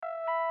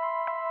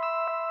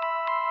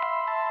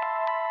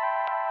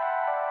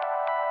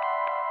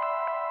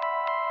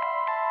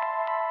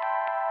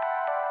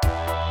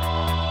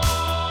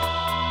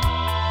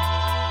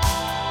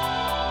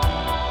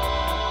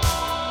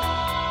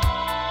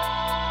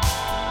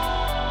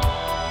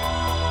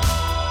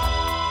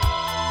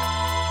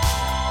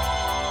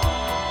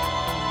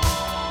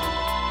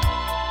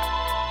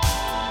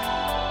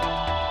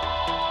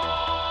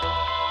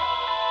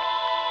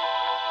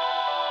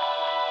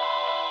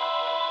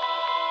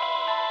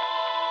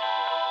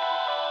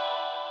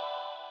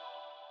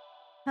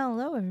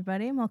Hello,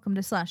 everybody, and welcome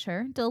to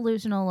Slasher,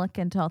 delusional look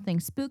into all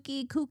things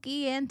spooky,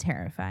 kooky, and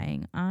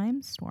terrifying.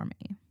 I'm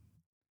Stormy.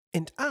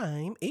 And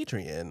I'm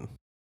Adrian.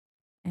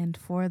 And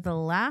for the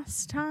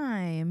last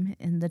time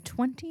in the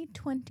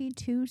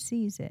 2022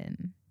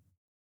 season,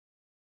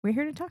 we're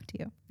here to talk to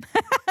you.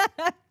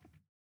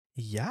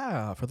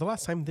 Yeah, for the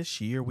last time this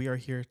year, we are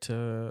here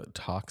to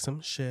talk some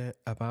shit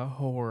about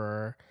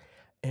horror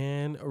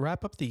and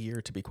wrap up the year,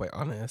 to be quite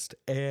honest,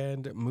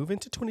 and move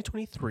into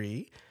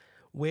 2023,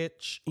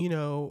 which,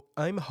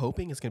 I'm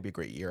hoping is going to be a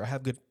great year. I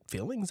have good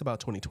feelings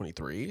about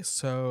 2023.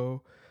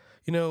 So,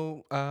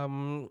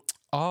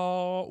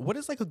 what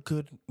is like a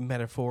good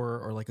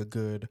metaphor or like a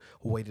good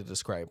way to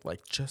describe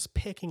like just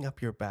picking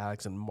up your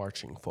bags and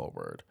marching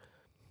forward?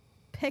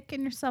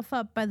 Picking yourself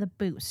up by the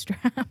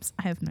bootstraps.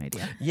 I have no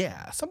idea.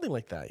 Yeah, something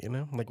like that,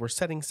 like we're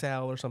setting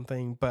sail or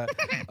something, but,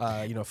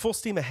 full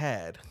steam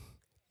ahead.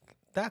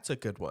 That's a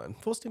good one.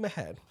 Full steam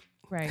ahead.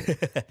 Right.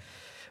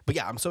 But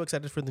yeah, I'm so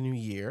excited for the new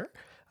year.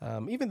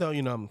 Even though,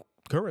 I'm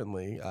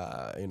currently,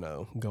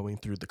 going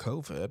through the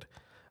COVID.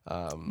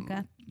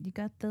 You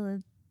got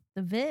the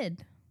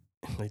vid.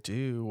 I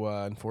do,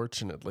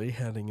 unfortunately,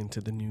 heading into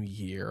the new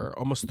year,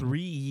 almost 3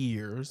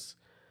 years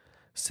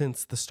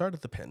since the start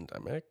of the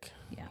pandemic.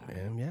 Yeah.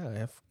 And yeah, I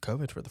have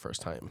COVID for the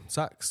first time.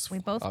 Sucks. We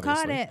both caught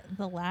obviously. it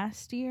the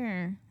last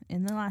year.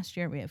 In the last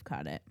year, we have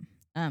caught it.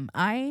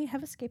 I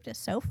have escaped it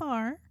so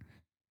far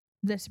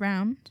this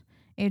round.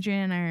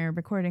 Adrian and I are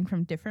recording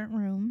from different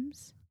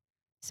rooms.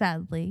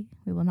 Sadly,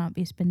 we will not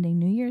be spending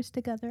New Year's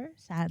together.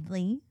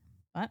 Sadly,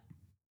 but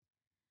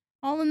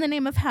all in the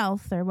name of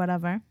health or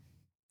whatever.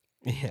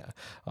 Yeah,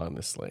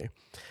 honestly.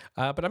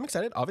 But I'm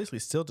excited, obviously,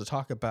 still to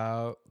talk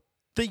about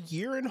the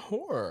year in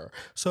horror.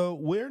 So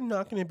we're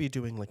not going to be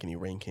doing like any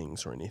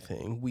rankings or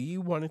anything. We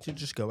wanted to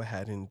just go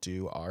ahead and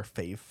do our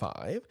fave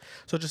five.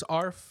 So just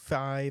our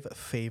 5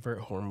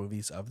 favorite horror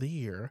movies of the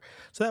year.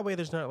 So that way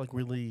there's not like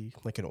really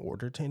like an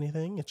order to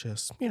anything. It's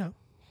just,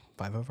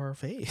 5 of our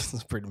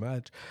faves, pretty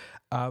much.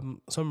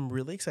 So I'm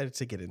really excited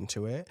to get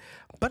into it.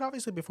 But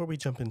obviously, before we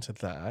jump into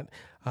that,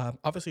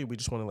 obviously, we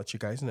just want to let you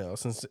guys know,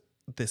 since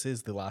this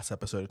is the last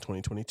episode of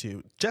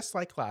 2022, just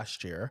like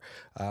last year,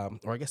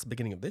 or I guess the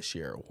beginning of this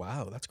year.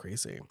 Wow, that's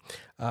crazy.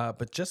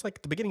 But just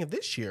like the beginning of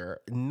this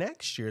year,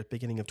 next year, at the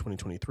beginning of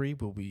 2023,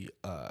 we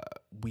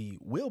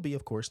will be,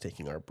 of course,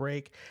 taking our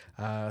break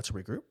to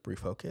regroup,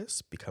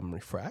 refocus, become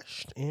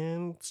refreshed,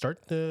 and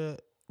start the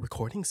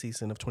recording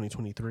season of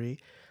 2023.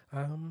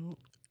 I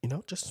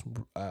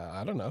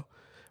don't know,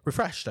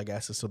 refreshed, I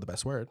guess, is still the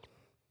best word.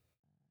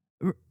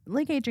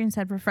 Like Adrian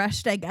said,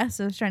 refreshed, I guess.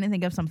 I was trying to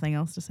think of something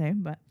else to say,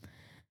 but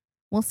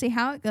we'll see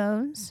how it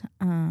goes.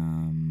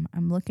 I'm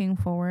looking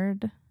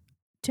forward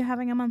to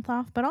having a month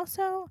off, but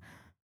also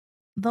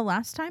the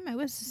last time it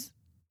was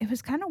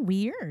kind of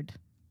weird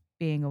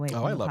being away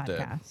Oh, from I the loved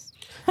it. podcast.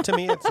 To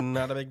me, it's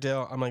not a big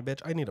deal. I'm like,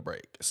 bitch, I need a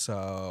break.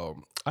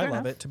 So I Fair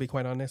love enough. it, to be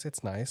quite honest.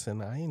 It's nice,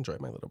 and I enjoy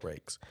my little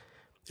breaks.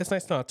 It's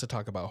nice not to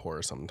talk about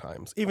horror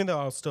sometimes, even though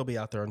I'll still be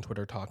out there on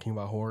Twitter talking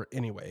about horror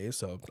anyway.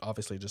 So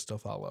obviously, just still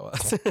follow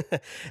us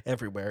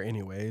everywhere,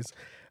 anyways.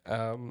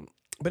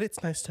 But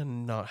it's nice to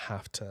not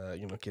have to,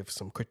 give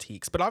some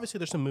critiques. But obviously,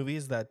 there's some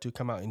movies that do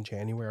come out in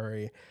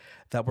January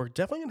that we're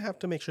definitely going to have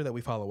to make sure that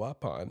we follow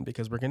up on,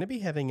 because we're going to be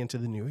heading into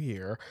the new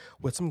year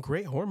with some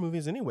great horror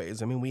movies,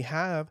 anyways. I mean, we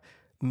have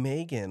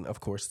Megan, of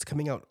course. It's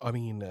coming out,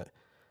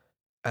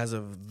 as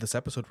of this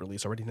episode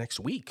release already next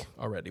week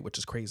already, which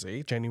is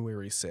crazy,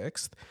 January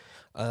 6th.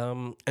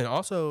 And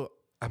also,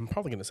 I'm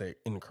probably going to say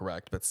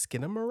incorrect, but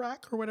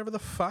Skinamarak or whatever the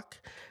fuck,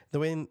 the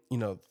way,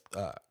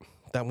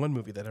 that one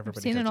movie that I've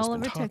everybody seen has it just all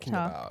been over talking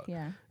TikTok. about.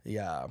 Yeah.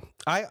 Yeah.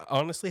 I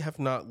honestly have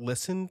not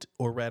listened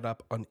or read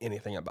up on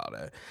anything about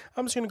it.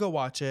 I'm just going to go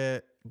watch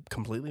it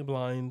completely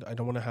blind. I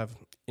don't want to have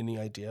any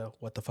idea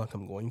what the fuck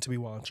I'm going to be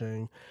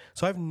watching.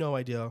 So I have no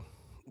idea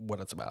what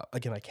it's about.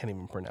 Again, I can't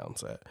even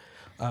pronounce it.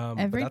 But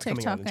Every that's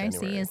coming out TikTok in I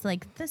January. see is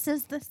like, this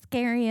is the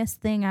scariest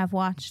thing I've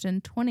watched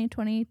in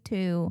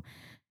 2022.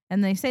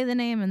 And they say the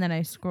name and then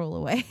I scroll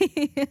away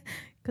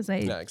because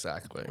Yeah,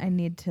 exactly. I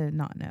need to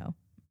not know.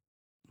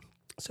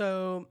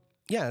 So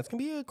yeah, it's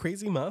gonna be a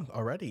crazy month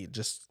already.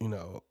 Just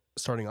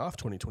starting off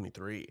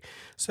 2023.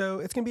 So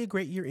it's gonna be a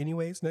great year,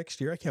 anyways. Next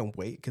year, I can't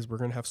wait because we're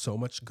gonna have so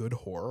much good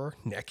horror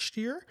next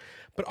year.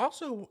 But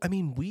also, I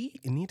mean,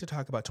 we need to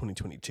talk about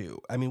 2022.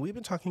 I mean, we've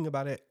been talking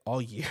about it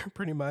all year,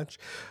 pretty much.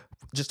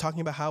 Just talking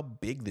about how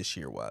big this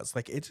year was.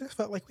 Like, it just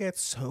felt like we had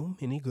so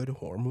many good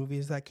horror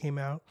movies that came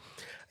out,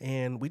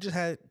 and we just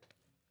had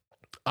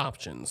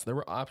options. There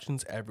were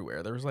options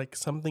everywhere. There was like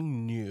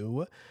something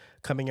new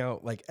coming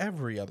out like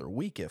every other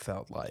week, it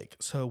felt like.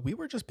 So we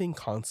were just being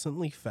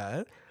constantly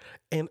fed,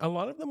 and a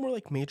lot of them were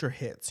like major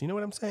hits. You know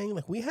what I'm saying?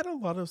 Like, we had a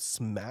lot of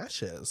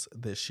smashes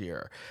this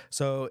year.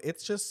 So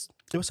it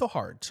was so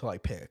hard to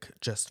like pick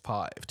just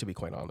 5, to be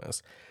quite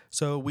honest.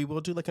 So we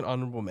will do like an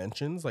honorable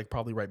mentions, like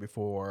probably right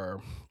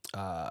before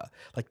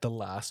like the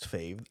last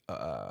fave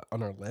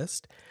on our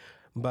list.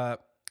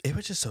 But it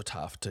was just so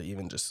tough to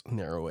even just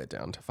narrow it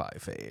down to 5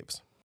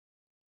 faves.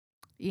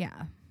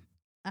 Yeah.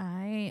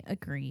 I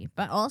agree.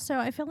 But also,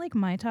 I feel like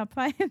my top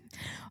five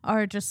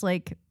are just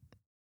like,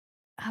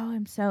 oh,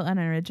 I'm so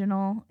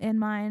unoriginal in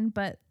mine.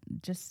 But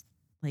just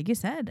like you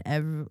said,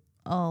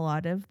 a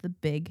lot of the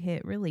big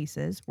hit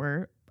releases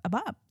were a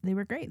bop. They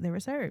were great. They were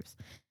serves.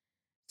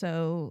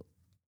 So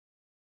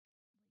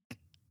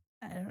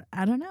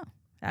I don't know.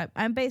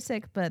 I'm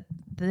basic, but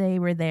they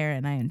were there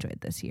and I enjoyed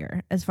this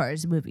year as far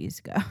as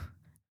movies go.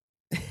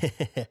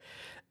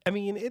 I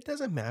mean, it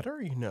doesn't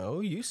matter,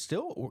 you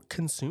still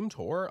consumed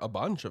horror, a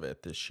bunch of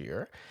it this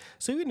year.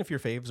 So even if your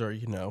faves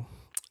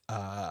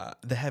are,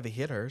 the heavy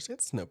hitters,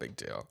 it's no big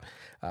deal.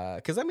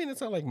 Because, I mean, it's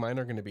not like mine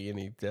are going to be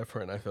any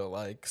different, I feel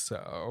like.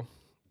 So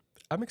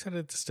I'm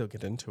excited to still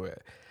get into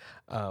it.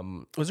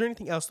 Was there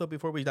anything else, though,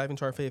 before we dive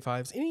into our fave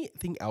fives?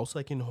 Anything else,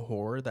 like in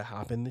horror, that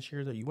happened this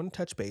year that you want to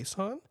touch base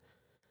on?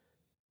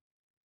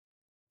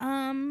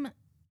 Um,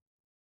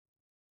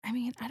 I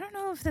mean, I don't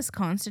know if this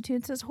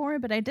constitutes as horror,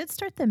 but I did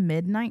start the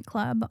Midnight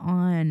Club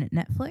on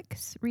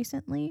Netflix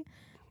recently.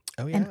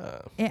 Oh, And yeah.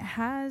 it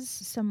has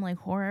some like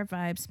horror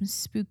vibes, some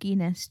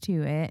spookiness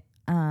to it.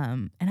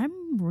 And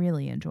I'm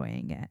really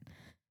enjoying it.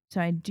 So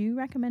I do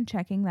recommend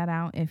checking that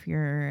out if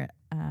you're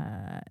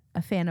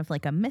a fan of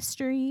like a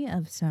mystery,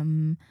 of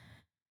some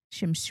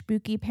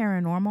spooky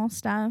paranormal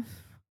stuff.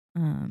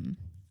 I'm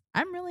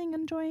really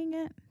enjoying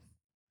it.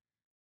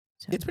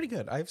 So It's pretty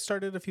good. I've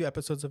started a few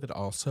episodes of it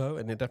also,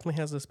 and it definitely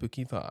has the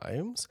spooky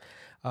vibes.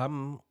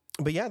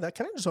 But yeah, that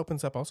kind of just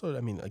opens up also.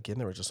 I mean, again,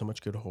 there was just so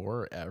much good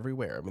horror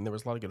everywhere. I mean, there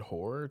was a lot of good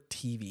horror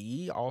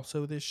TV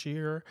also this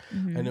year.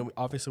 I know,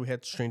 obviously, we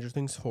had Stranger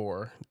Things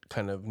 4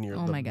 kind of near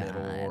Oh the my middle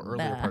or God.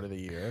 earlier part of the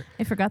year.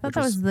 I forgot that which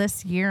that was- was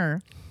this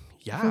year.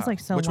 Yeah. Feels like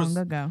so which long was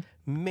ago.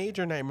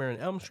 major Nightmare on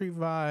Elm Street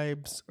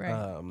vibes.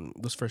 Right.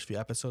 Those first few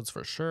episodes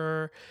for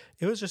sure.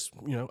 It was just,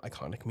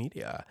 iconic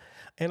media.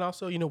 And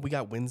also, we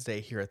got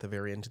Wednesday here at the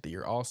very end of the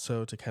year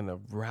also to kind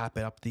of wrap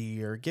up the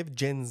year, give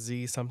Gen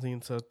Z something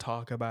to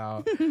talk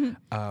about.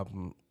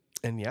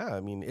 And yeah,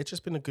 I mean, it's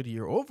just been a good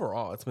year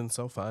overall. It's been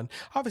so fun.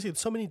 Obviously,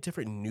 so many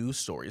different news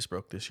stories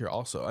broke this year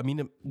also. I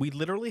mean, we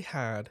literally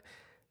had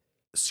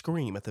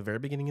Scream at the very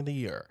beginning of the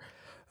year.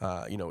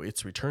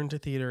 It's returned to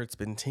theater. It's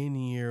been 10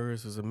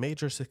 years. It was a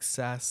major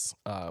success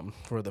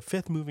for the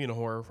fifth movie in a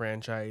horror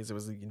franchise. It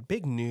was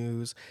big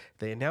news.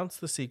 They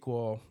announced the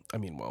sequel. I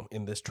mean, well,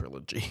 in this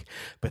trilogy,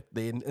 but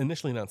they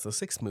initially announced the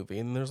sixth movie.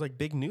 And there's like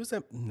big news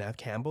that Neve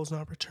Campbell's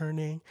not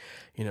returning.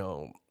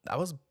 That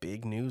was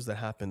big news that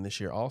happened this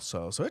year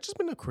also. So it's just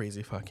been a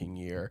crazy fucking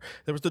year.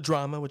 There was the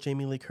drama with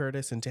Jamie Lee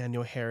Curtis and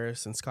Daniel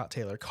Harris and Scott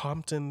Taylor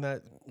Compton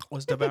that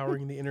was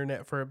devouring the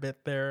internet for a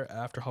bit there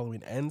after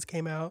Halloween Ends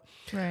came out.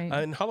 Right.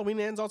 And Halloween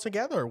Ends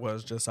altogether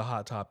was just a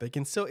hot topic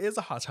and still is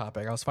a hot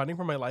topic. I was fighting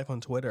for my life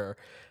on Twitter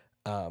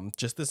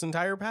just this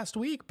entire past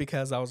week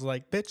because I was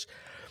like, bitch,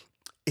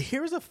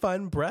 here's a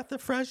fun breath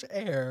of fresh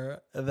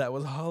air that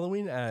was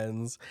Halloween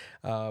Ends.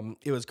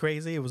 It was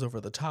crazy. It was over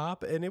the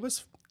top. And it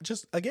was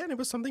just, again, it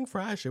was something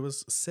fresh. It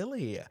was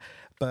silly.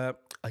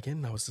 But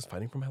again, I was just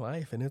fighting for my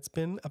life. And it's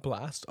been a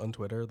blast on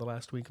Twitter the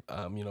last week,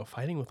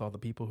 fighting with all the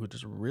people who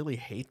just really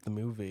hate the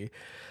movie.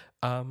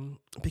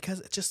 Because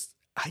it just,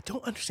 I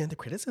don't understand the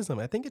criticism.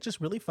 I think it's just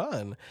really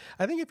fun.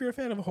 I think if you're a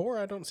fan of horror,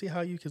 I don't see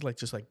how you could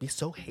just be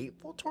so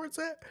hateful towards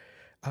it.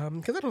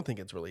 Because I don't think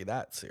it's really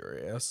that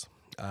serious.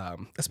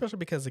 Especially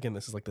because, again,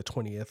 this is like the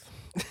 20th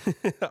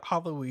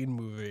Halloween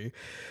movie.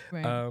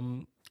 Right.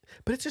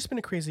 But it's just been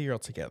a crazy year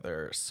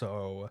altogether.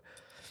 So,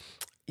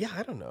 yeah,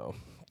 I don't know.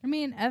 I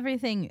mean,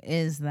 everything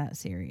is that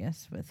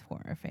serious with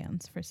horror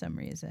fans for some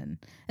reason,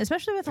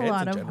 especially with Fans a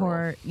lot in of general.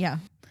 horror. Yeah.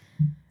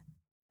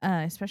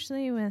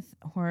 Especially with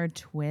horror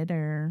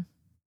Twitter.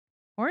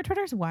 Horror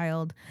Twitter's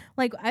wild.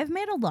 Like, I've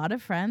made a lot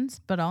of friends,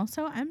 but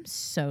also I'm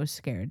so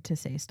scared to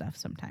say stuff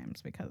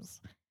sometimes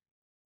because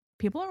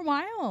people are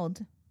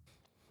wild.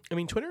 I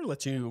mean, Twitter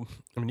lets you,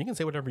 you can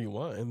say whatever you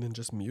want and then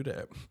just mute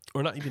it.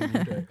 Or not even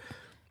mute it.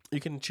 You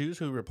can choose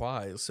who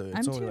replies. So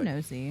it's I'm only too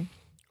nosy.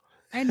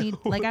 I need,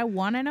 I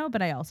want to know,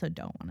 but I also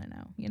don't want to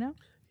know,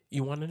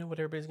 You want to know what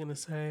everybody's going to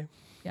say,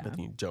 Yeah. but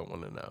you don't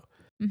want to know.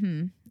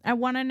 Mm-hmm. I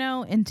want to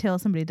know until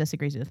somebody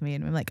disagrees with me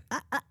and I'm like,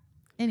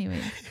 Anyway.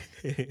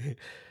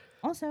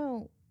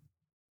 Also,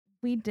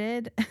 we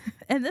did,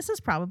 and this is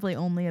probably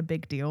only a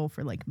big deal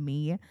for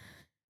me,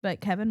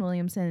 but Kevin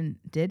Williamson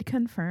did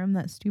confirm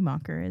that Stu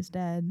Macher is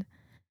dead.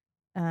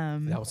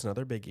 That was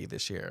another biggie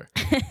this year.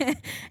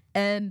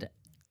 And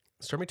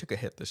Stormy took a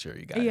hit this year,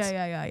 you guys.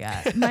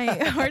 yeah. My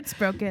heart's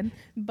broken,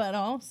 but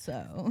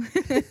also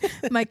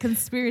my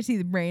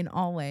conspiracy brain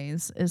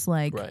always is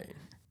like, Right.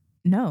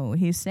 no,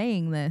 he's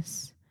saying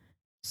this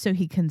so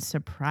he can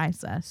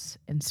surprise us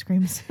in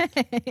Scream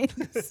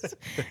 6.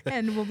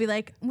 And we'll be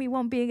like, we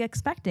won't be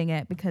expecting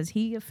it because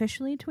he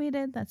officially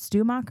tweeted that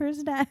Stu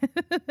Macher's dead.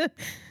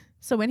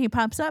 So when he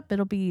pops up,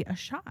 it'll be a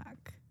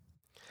shock.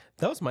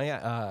 That was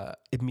my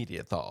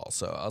immediate thought.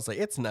 Also, I was like,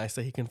 it's nice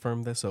that he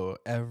confirmed this, so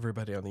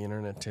everybody on the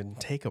internet can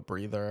take a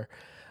breather.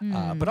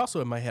 But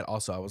also in my head,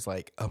 also I was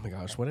like, oh my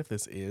gosh, what if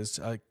this is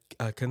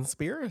a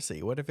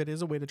conspiracy? What if it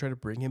is a way to try to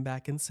bring him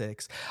back in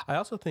 6? I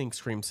also think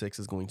Scream 6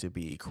 is going to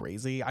be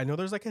crazy. I know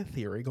there's like a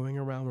theory going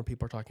around where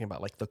people are talking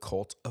about like the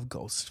cult of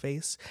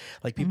Ghostface.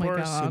 Like people are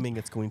assuming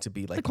it's going to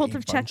be like the cult a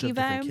of bunch Chucky of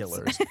different vibes.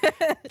 killers.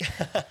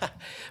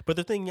 But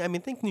the thing, I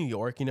mean, think New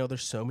York, you know,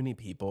 there's so many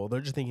people.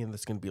 They're just thinking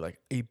it's going to be like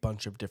a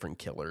bunch of different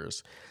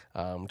killers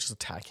just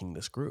attacking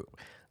this group.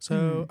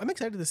 So I'm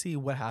excited to see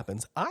what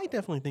happens. I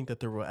definitely think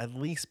that there will at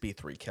least be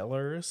 3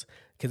 killers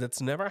because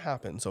it's never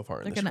happened so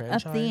far in this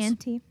franchise. They're going to up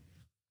the ante.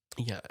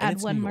 Yeah. Add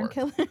it's one New more York.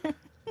 killer.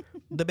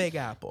 The Big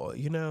Apple,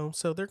 you know?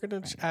 So they're going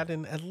to add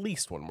in at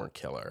least one more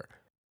killer.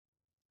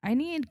 I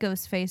need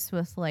Ghostface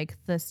with like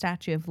the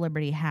Statue of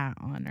Liberty hat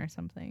on or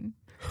something.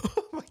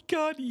 Oh my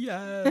God,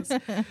 yes.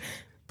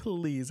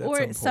 Please.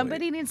 Or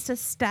somebody needs to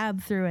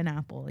stab through an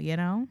apple, you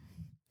know?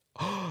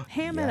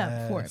 Ham it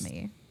up for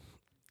me.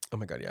 Oh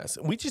my God, yes.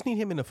 We just need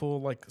him in a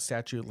full like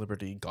Statue of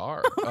Liberty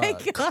garb. Oh my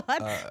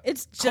God.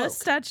 It's just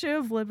cloak. Statue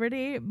of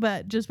Liberty,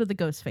 but just with the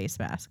ghost face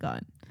mask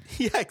on.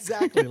 Yeah,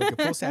 exactly. Like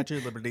a full Statue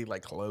of Liberty,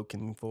 like cloak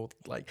and full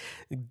like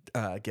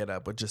get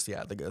up with just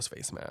the ghost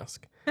face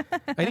mask.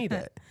 I need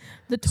it.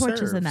 The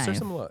torch is a knife. Serve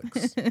some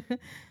looks.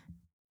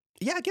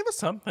 Yeah, give us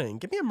something.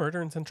 Give me a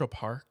murder in Central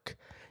Park.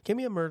 Give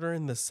me a murder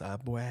in the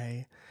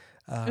subway.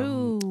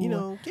 Ooh, you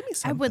know, give me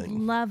something. I would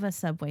love a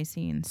subway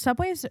scene.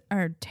 Subways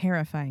are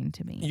terrifying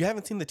to me. You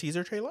haven't seen the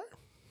teaser trailer?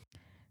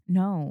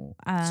 No.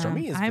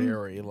 Stormy is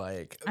very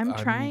like, I'm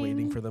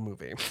waiting for the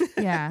movie.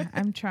 Yeah,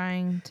 I'm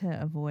trying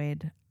to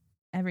avoid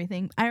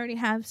everything. I already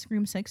have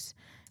Scream 6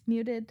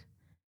 muted.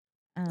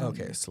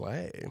 Okay,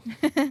 slay.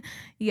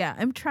 Yeah,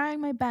 I'm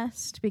trying my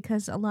best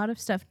because a lot of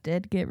stuff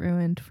did get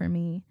ruined for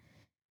me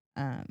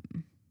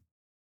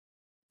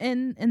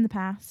in the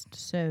past.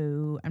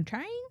 So I'm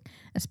trying,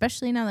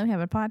 especially now that we have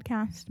a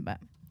podcast, but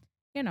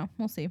you know,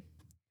 we'll see.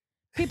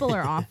 People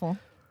are awful.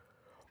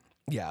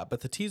 Yeah,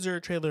 but the teaser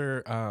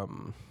trailer,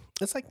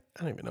 it's like,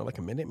 I don't even know, like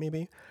a minute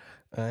maybe.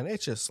 And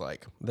it's just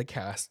like the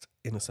cast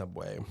in the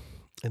subway.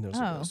 And there's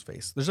a ghost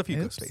face. There's a few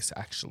ghost face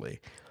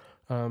actually.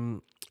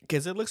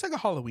 Because it looks like a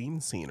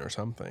Halloween scene or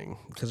something.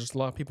 Because there's a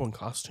lot of people in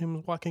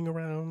costumes walking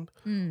around.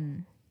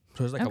 So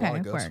there's like a lot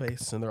of ghost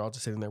face, and they're all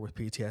just sitting there with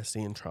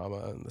PTSD and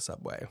trauma in the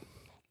subway,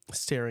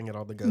 staring at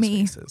all the ghost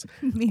faces.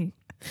 Me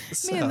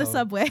in the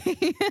subway.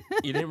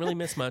 You didn't really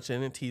miss much,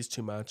 and it teased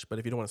too much. But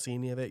if you don't want to see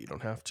any of it, you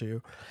don't have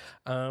to.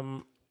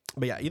 But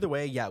yeah, either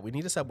way, yeah, we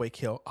need a subway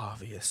kill,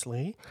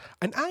 obviously,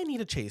 and I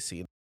need a chase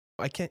scene.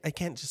 I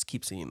can't just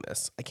keep seeing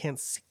this. I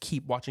can't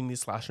keep watching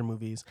these slasher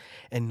movies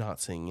and not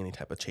seeing any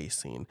type of chase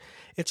scene.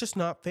 It's just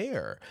not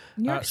fair.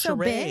 You're so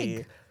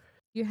big.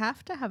 You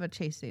have to have a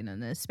chase scene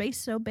in this space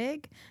so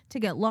big to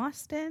get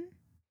lost in.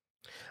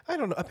 I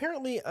don't know.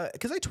 Apparently,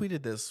 because I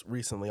tweeted this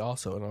recently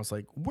also, and I was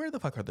like, where the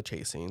fuck are the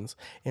chase scenes?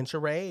 And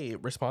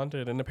Sheree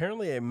responded, and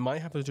apparently it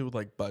might have to do with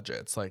like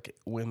budgets. Like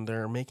when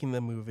they're making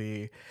the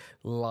movie,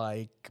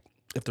 like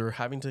if they're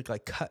having to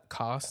like cut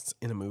costs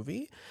in a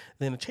movie,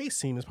 then a chase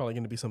scene is probably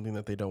going to be something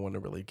that they don't want to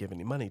really give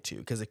any money to,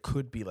 because it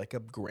could be like a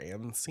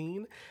grand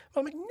scene. But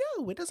I'm like,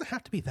 no, it doesn't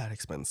have to be that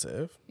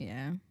expensive.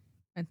 Yeah.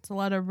 It's a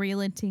lot of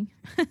realty.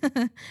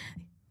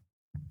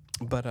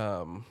 But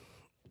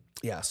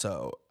yeah,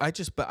 so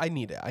but I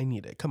need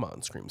it. Come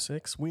on, Scream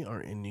 6. We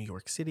are in New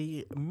York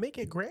City. Make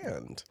it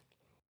grand.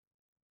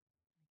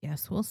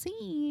 Yes, we'll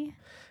see.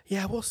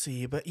 Yeah, we'll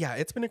see. But yeah,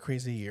 it's been a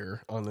crazy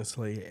year,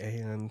 honestly.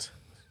 And,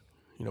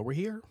 you know, we're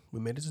here. We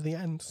made it to the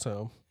end.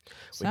 So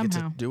we get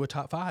to do a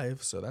top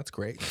 5. So that's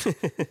great.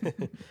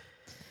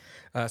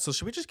 So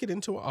should we just get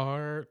into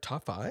our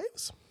top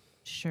 5s?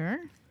 Sure.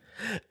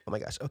 Oh my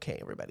gosh. Okay,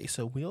 everybody.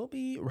 So we'll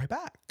be right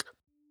back.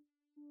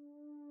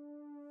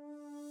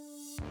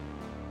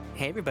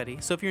 Hey everybody,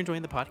 so if you're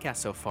enjoying the podcast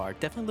so far,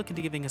 definitely look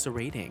into giving us a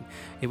rating.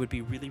 It would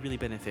be really, really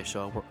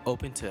beneficial. We're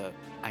open to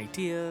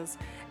ideas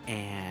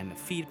and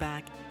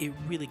feedback. It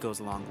really goes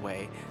a long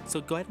way. So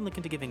go ahead and look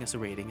into giving us a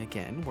rating.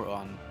 Again, we're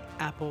on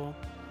Apple,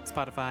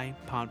 Spotify,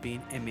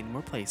 Podbean, and many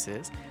more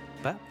places.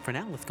 But for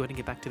now, let's go ahead and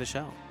get back to the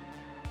show.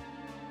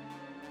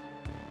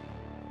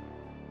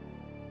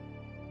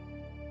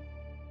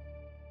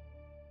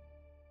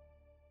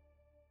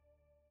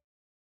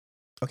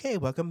 Okay,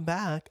 welcome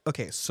back.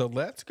 Okay, so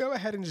let's go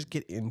ahead and just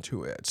get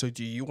into it. So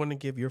do you want to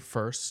give your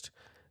first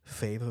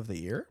fave of the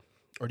year,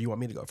 or do you want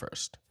me to go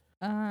first?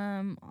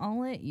 I'll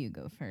let you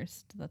go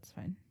first. That's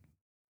fine.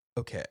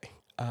 Okay.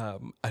 I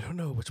don't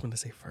know which one to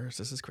say first.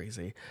 This is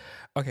crazy.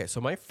 Okay, so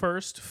my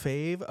first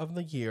fave of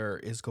the year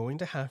is going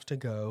to have to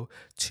go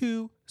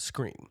to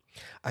Scream.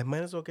 I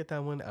might as well get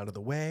that one out of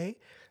the way.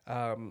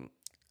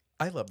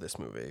 I love this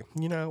movie.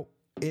 You know,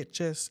 it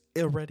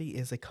already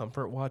is a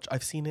comfort watch.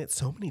 I've seen it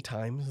so many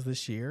times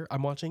this year.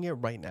 I'm watching it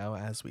right now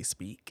as we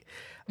speak.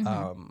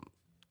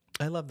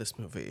 I love this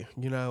movie.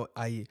 You know,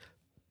 I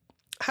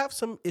have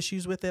some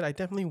issues with it. I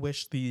definitely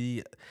wish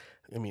the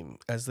I mean,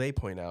 as they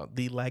point out,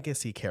 the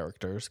legacy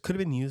characters could have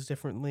been used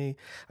differently.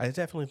 I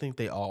definitely think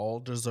they all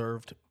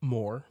deserved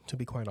more, to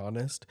be quite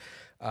honest.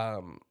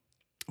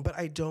 But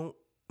I don't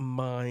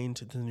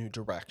mind the new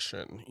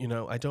direction. You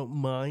know, I don't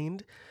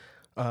mind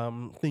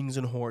things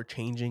in horror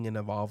changing and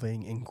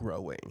evolving and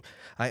growing.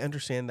 I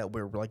understand that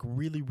we're like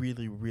really,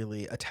 really,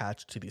 really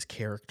attached to these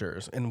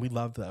characters and we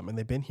love them and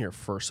they've been here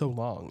for so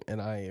long.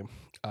 And I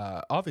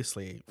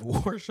obviously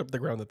worship the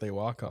ground that they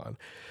walk on.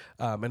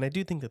 And I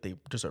do think that they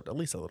deserved at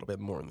least a little bit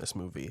more in this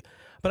movie.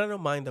 But I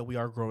don't mind that we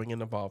are growing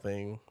and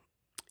evolving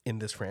in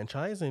this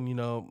franchise and, you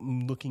know,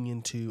 looking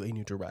into a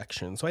new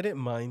direction. So I didn't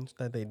mind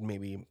that they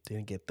maybe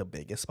didn't get the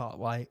biggest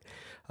spotlight.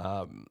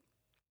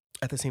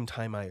 At the same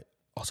time, I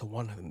also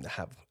wanted them to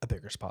have a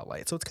bigger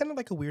spotlight. So it's kind of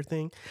like a weird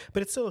thing,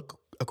 but it's still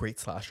a great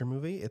slasher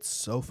movie. It's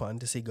so fun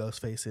to see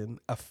Ghostface in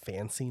a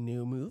fancy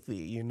new movie,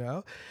 you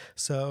know?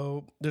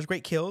 So there's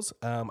great kills.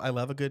 I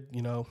love a good,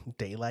 you know,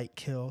 daylight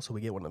kill. So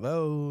we get one of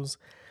those.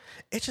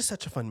 It's just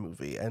such a fun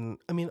movie. And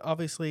I mean,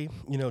 obviously,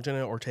 you know,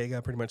 Jenna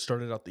Ortega pretty much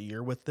started out the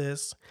year with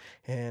this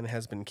and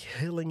has been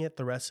killing it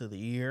the rest of the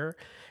year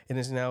and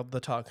is now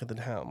the talk of the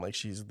town. Like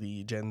she's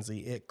the Gen Z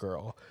it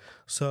girl.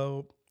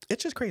 So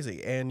it's just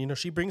crazy. And, you know,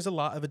 she brings a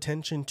lot of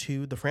attention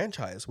to the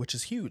franchise, which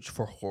is huge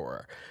for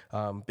horror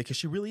because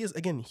she really is,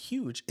 again,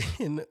 huge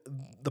in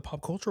the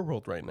pop culture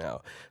world right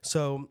now.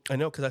 So I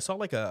know because I saw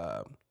like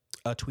a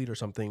tweet or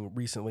something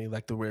recently,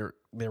 like where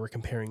they were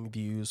comparing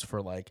views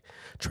for like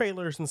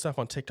trailers and stuff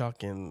on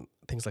TikTok and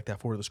things like that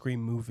for the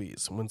Scream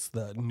movies once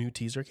the new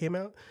teaser came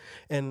out.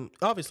 And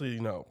obviously, you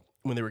know,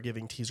 when they were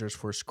giving teasers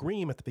for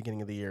Scream at the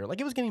beginning of the year, like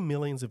it was getting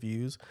millions of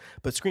views,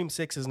 but Scream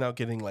 6 is now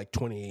getting like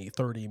 20,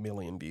 30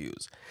 million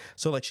views.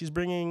 So like she's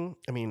bringing,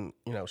 I mean,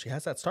 you know, she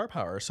has that star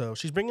power. So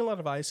she's bringing a lot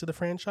of eyes to the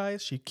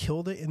franchise. She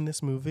killed it in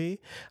this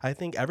movie. I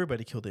think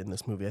everybody killed it in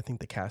this movie. I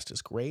think the cast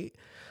is great.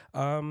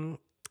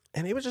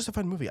 And it was just a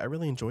fun movie. I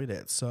really enjoyed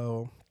it.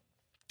 So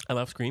I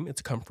love Scream.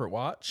 It's a comfort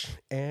watch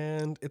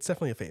and it's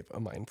definitely a fave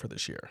of mine for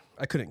this year.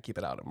 I couldn't keep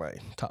it out of my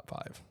top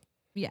 5.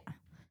 Yeah.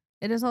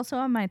 It is also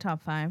on my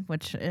top 5,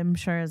 which I'm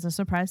sure is a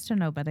surprise to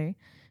nobody.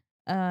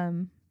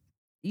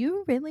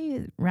 You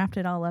really wrapped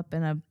it all up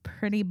in a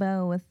pretty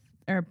box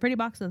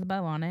with a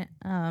bow on it.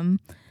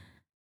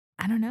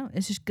 I don't know.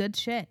 It's just good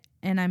shit.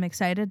 And I'm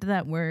excited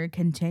that we're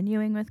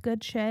continuing with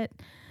good shit.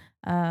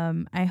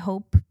 I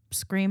hope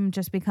Scream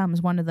just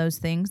becomes one of those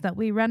things that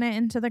we run it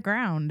into the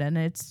ground and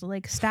it's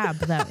like Stab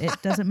that it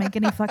doesn't make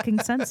any fucking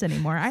sense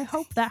anymore. I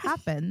hope that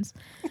happens.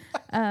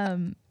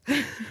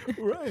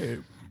 Right.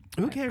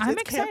 Who cares? I'm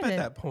it's camp excited.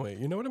 at that point.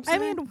 You know what I'm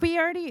saying? I mean, we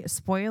already,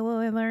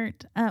 spoiler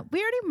alert, we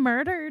already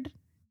murdered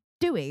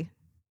Dewey,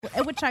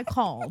 which I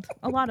called.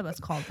 A lot of us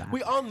called that.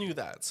 We all knew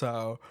that,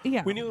 so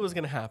Yeah. we knew it was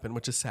going to happen,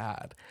 which is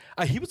sad.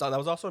 That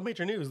was also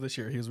major news this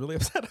year. He was really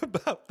upset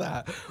about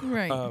that.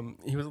 Right.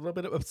 He was a little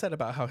bit upset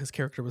about how his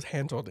character was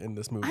handled in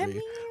this movie. I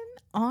mean,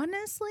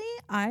 honestly,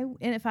 and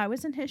if I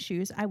was in his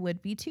shoes, I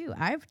would be too.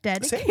 I've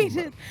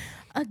dedicated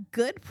a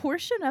good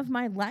portion of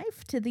my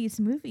life to these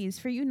movies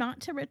for you not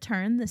to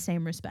return the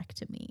same respect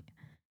to me.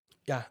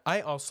 Yeah,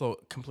 I also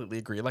completely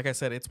agree. Like I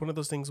said, it's one of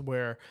those things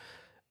where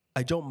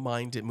I don't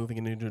mind it moving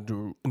in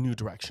a new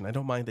direction. I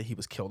don't mind that he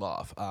was killed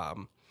off.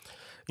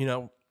 You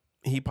know,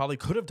 he probably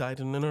could have died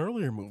in an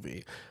earlier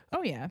movie.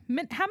 Oh, yeah.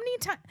 How many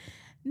times?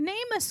 Name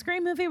a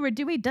Scream movie where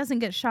Dewey doesn't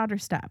get shot or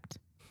stabbed.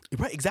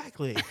 Right,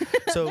 exactly.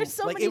 So, There's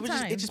so like, many it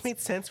times. just made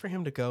sense for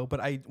him to go. But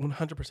I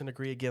 100%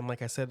 agree. Again,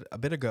 like I said a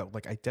bit ago,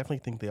 like I definitely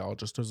think they all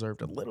just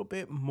deserved a little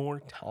bit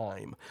more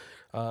time.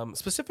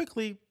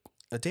 Specifically,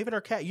 David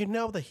Arquette. You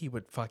know that he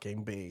would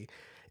fucking be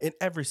in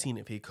every scene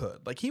if he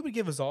could. Like he would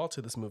give his all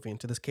to this movie and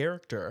to this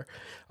character.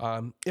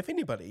 If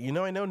anybody, you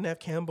know, I know Neve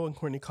Campbell and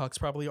Courtney Cox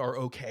probably are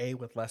okay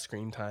with less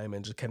screen time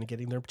and just kind of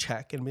getting their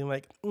check and being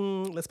like,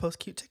 let's post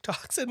cute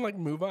TikToks and like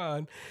move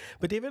on.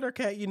 But David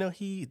Arquette, you know,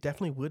 he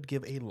definitely would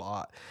give a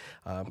lot.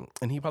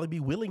 And he'd probably be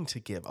willing to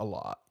give a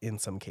lot in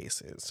some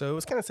cases. So it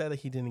was kind of sad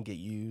that he didn't get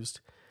used.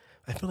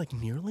 I feel like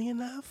nearly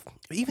enough,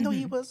 even though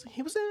he was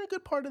in a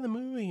good part of the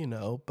movie, you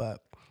know,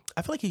 but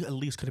I feel like he at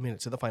least could have made it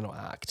to the final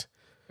act.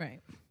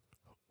 Right.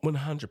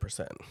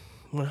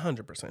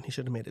 100%. He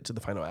should have made it to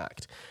the final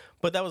act.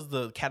 But that was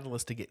the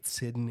catalyst to get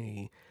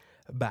Sydney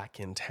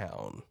back in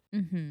town.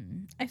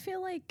 Mm-hmm. I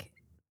feel like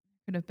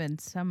could have been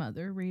some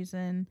other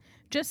reason.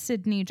 Just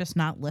Sydney just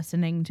not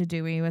listening to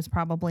Dewey was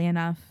probably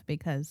enough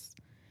because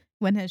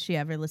when has she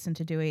ever listened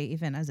to Dewey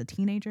even as a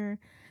teenager?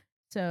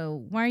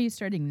 So why are you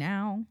starting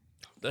now?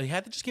 They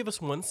had to just give us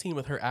one scene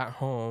with her at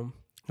home,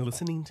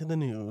 listening to the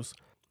news,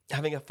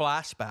 having a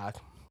flashback.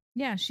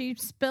 Yeah, she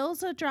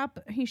spills a drop.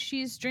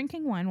 She's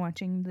drinking wine,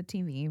 watching the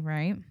TV,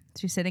 right?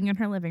 She's sitting in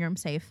her living room,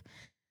 safe.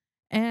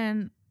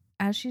 And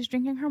as she's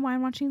drinking her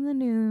wine, watching the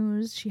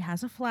news, she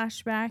has a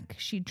flashback.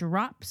 She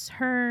drops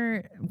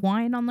her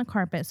wine on the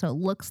carpet, so it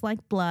looks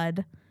like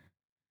blood.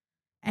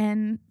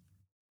 And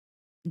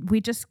we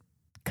just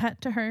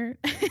cut to her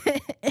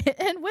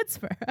in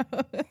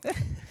Woodsboro.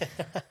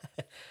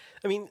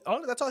 I mean,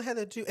 that's all I had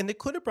to do. And they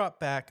could have brought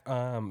back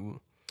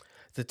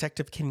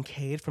Detective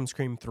Kincaid from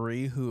Scream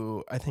 3,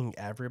 who I think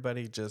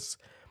everybody just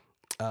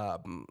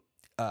fan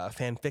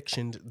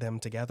fictioned them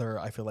together.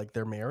 I feel like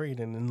they're married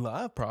and in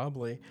love,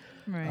 probably.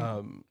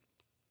 Right.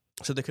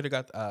 So they could have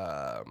got,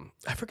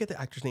 I forget the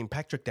actor's name,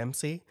 Patrick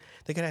Dempsey.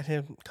 They could have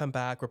him come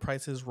back,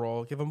 reprise his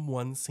role, give him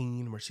one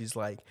scene where she's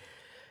like,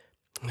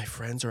 my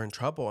friends are in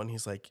trouble. And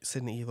he's like,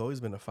 Sydney, you've always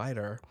been a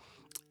fighter.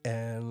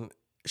 And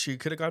she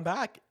could have gone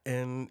back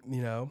and,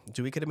 you know,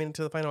 Dewey could have made it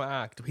to the final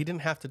act. He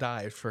didn't have to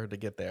die for her to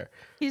get there.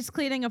 He's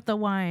cleaning up the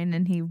wine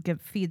and he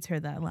feeds her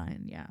that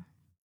line. Yeah.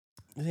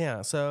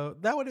 Yeah. So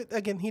that would,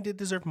 again, he did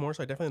deserve more.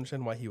 So I definitely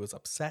understand why he was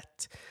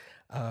upset.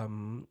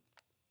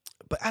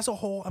 But as a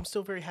whole, I'm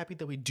still very happy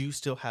that we do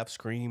still have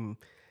Scream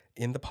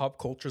in the pop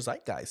culture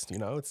zeitgeist. You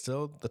know, it's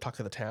still the talk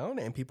of the town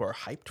and people are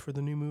hyped for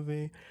the new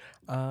movie.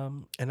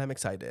 And I'm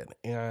excited.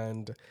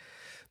 And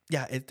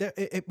yeah,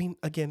 I mean,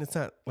 again, it's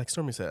not like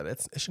Stormy said,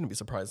 it shouldn't be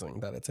surprising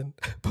that it's in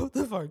both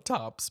of our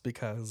tops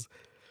because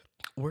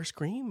we're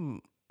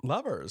Scream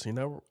lovers. You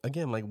know,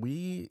 again, like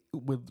we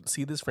would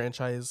see this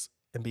franchise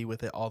and be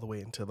with it all the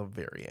way until the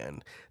very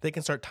end. They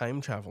can start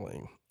time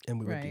traveling and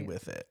we would be Right.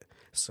 with it.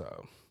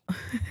 So.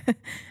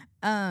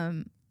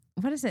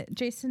 What is it?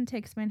 Jason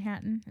Takes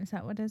Manhattan? Is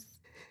that what is?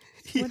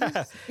 Yeah. What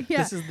is? Yeah.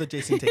 This is the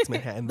Jason Takes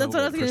Manhattan. That's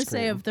what I was going gonna to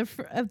say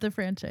of the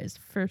franchise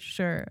for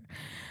sure.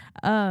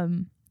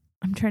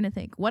 I'm trying to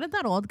think. What did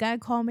that old guy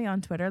call me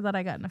on Twitter that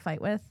I got in a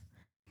fight with?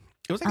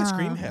 It was like a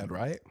Scream head,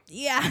 right?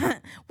 Yeah,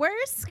 we're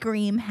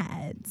Scream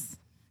heads.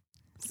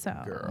 So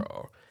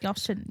Girl. y'all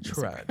shouldn't. Be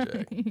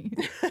Tragic.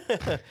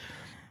 surprised.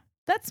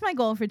 That's my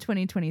goal for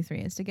 2023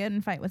 is to get in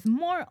a fight with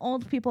more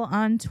old people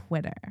on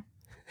Twitter.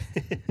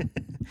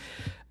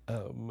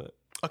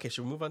 Okay,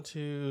 should we move on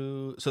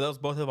to... So that was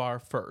both of our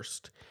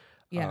first.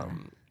 Yeah.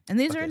 And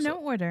these okay, are in no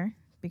order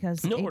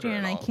because No order Adrian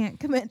and at I all. can't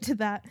commit to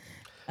that.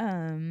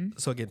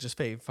 So again, just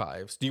fave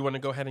fives. Do you want to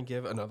go ahead and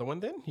give another one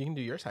then? You can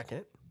do your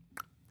second.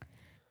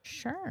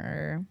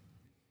 Sure.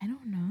 I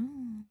don't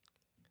know.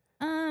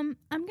 I'm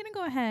going to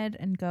go ahead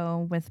and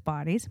go with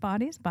Bodies.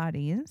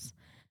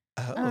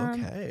 Oh,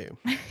 okay.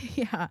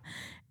 Yeah.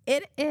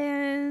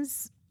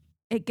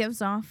 It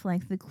gives off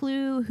like the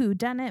Clue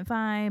whodunit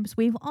vibes.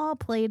 We've all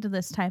played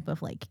this type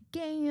of like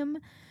game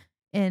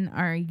in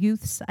our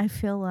youths. I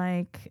feel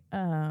like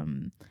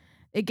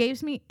it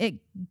gave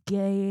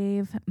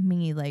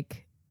me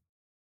like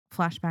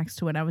flashbacks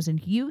to when I was in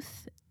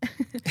youth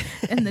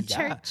in the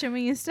Yeah. church, and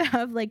we used to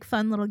have like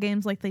fun little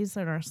games like these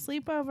at our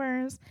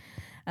sleepovers.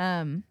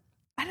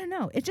 I don't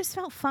know. It just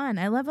felt fun.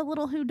 I love a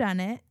little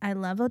whodunit. I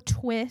love a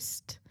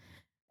twist,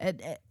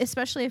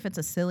 especially if it's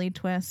a silly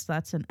twist.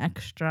 That's an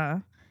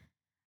extra,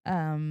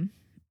 like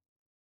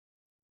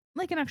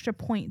an extra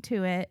point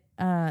to it.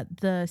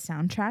 The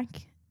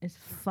soundtrack is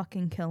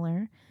fucking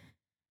killer.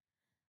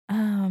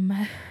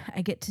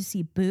 I get to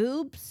see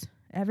boobs.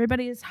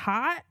 Everybody is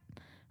hot.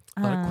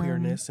 A lot of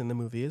queerness in the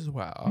movie as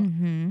well.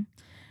 Mm-hmm.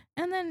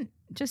 And then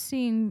just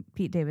seeing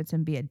Pete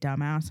Davidson be a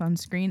dumbass on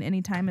screen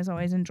anytime is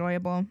always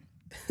enjoyable.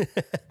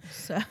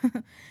 So,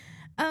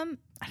 I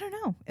don't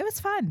know. It was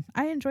fun.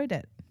 I enjoyed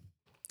it.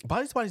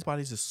 Bodies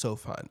is so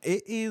fun.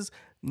 It is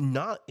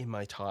not in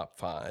my top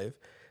 5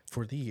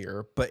 for the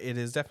year, but it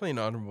is definitely an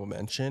honorable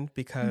mention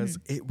because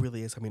it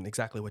really is. I mean,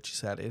 exactly what you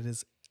said. It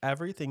is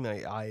everything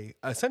that I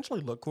essentially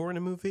look for in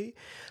a movie.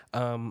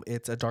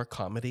 It's a dark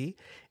comedy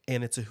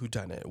and it's a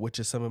whodunit, which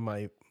is some of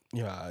my,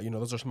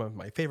 those are some of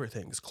my favorite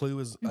things. Clue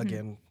is,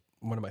 again,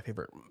 one of my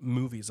favorite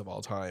movies of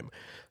all time.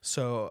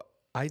 So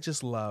I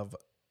just love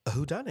a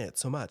whodunit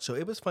so much. So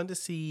it was fun to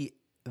see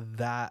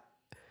that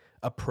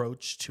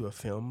approach to a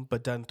film,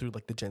 but done through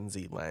like the Gen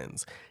Z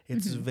lens.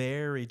 It's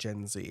very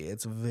Gen Z.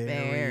 It's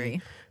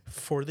very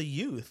for the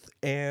youth.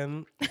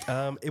 And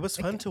it was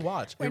fun to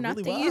watch. We're it not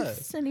really the was.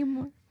 youths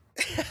anymore.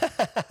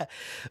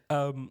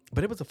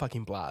 But it was a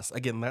fucking blast.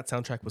 Again, that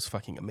soundtrack was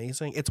fucking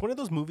amazing. It's one of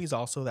those movies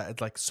also that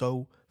it's like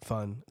so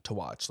fun to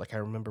watch. Like I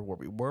remember where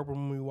we were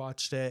when we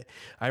watched it.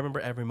 I remember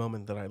every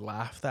moment that I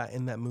laughed at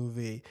in that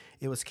movie.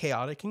 It was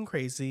chaotic and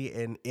crazy,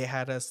 and it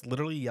had us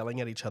literally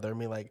yelling at each other. I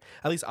mean, like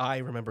at least I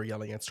remember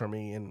yelling at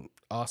Stormy and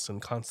Austin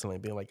constantly,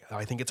 being like, "Oh,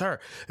 I think it's her.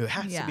 It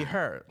has to be Yeah.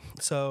 her."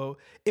 So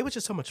it was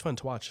just so much fun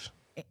to watch.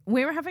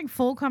 We were having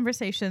full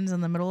conversations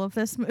in the middle of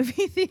this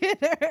movie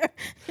theater.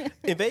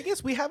 In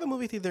Vegas, we have a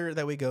movie theater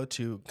that we go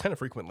to kind of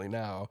frequently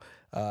now.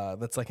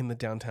 That's like in the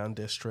downtown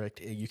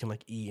district. You can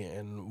like eat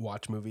and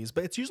watch movies,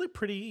 but it's usually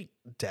pretty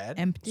dead.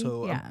 Empty?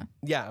 So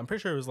Yeah. I'm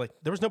pretty sure it was like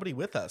there was nobody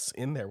with us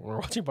in there when we were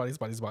watching Bodies.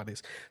 So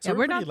Yeah,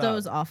 we're pretty not loud.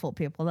 those awful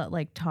people that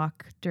like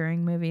talk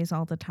during movies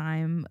all the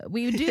time.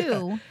 We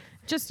do,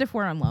 just if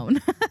we're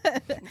alone.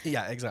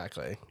 Yeah,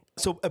 exactly.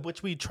 So,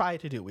 which we try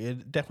to do. We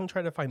definitely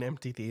try to find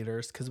empty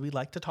theaters because we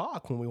like to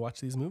talk when we watch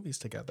these movies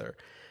together.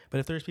 But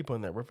if there's people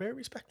in there, we're very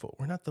respectful.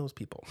 We're not those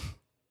people.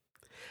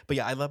 But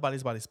yeah, I love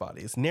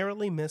Bodies.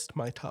 Narrowly missed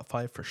my top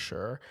 5 for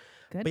sure.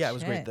 Good But yeah, it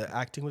was great. shit. The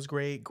acting was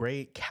great.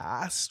 Great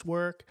cast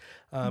work.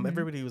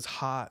 Everybody was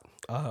hot.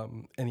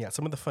 And yeah,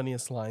 some of the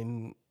funniest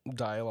line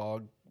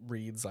dialogue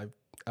reads I've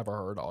ever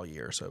heard all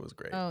year. So it was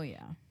great. Oh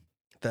yeah.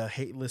 The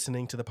hate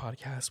listening to the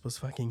podcast was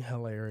fucking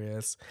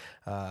hilarious.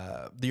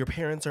 Your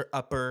parents are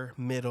upper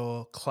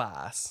middle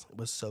class. It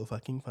was so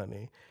fucking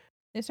funny.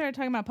 They started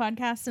talking about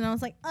podcasts, and I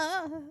was like,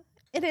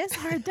 it is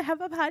hard to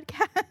have a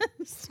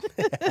podcast.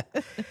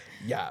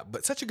 Yeah,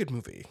 but such a good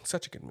movie.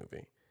 Such a good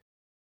movie.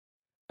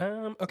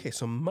 Okay,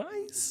 so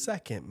my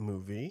second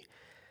movie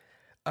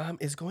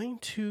is going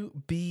to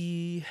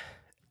be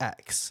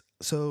X.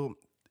 So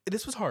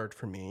this was hard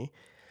for me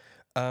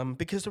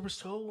because there were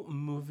so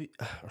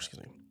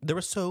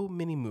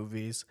many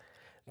movies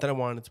that I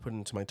wanted to put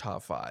into my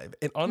top 5.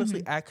 And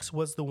honestly, X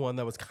was the one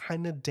that was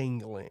kind of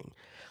dangling.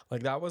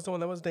 Like, that was the one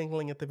that was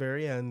dangling at the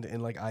very end.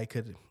 And, like, I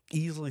could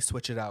easily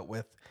switch it out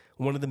with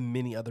one of the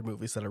many other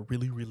movies that I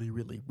really, really,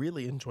 really,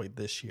 really enjoyed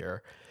this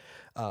year.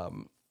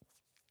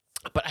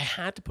 But I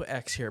had to put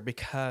X here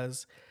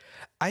because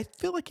I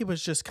feel like it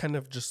was just kind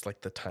of just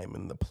like the time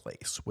and the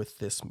place with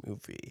this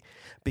movie,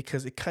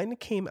 because it kind of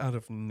came out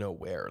of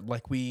nowhere.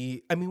 Like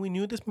we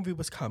knew this movie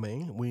was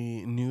coming.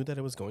 We knew that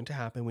it was going to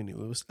happen. We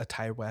knew it was a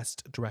Ty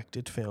West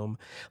directed film.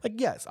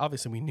 Like, yes,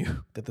 obviously we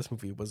knew that this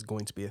movie was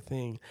going to be a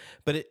thing,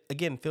 but it,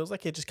 again, feels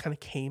like it just kind of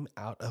came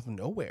out of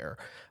nowhere.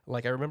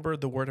 Like, I remember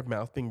the word of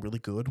mouth being really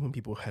good when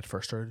people had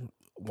first started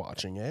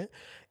watching it,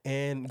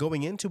 and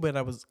going into it,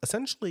 I was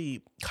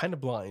essentially kind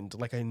of blind.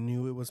 Like, I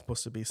knew it was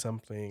supposed to be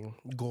something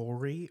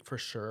gory for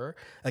sure.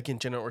 Again,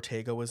 Jenna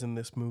Ortega was in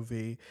this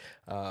movie.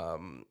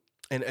 And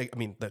I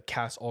mean, the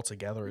cast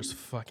altogether is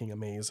fucking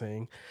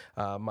amazing.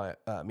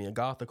 Mia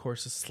Goth, of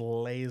course,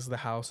 slays the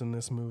house in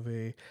this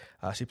movie.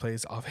 She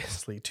plays,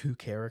 obviously, 2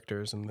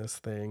 characters in this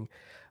thing.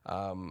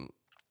 And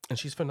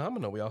she's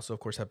phenomenal. We also, of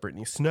course, have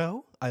Brittany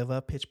Snow. I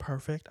love Pitch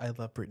Perfect. I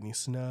love Brittany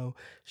Snow.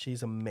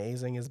 She's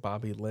amazing as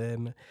Bobby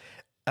Lynn.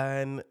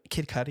 And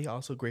Kid Cudi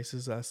also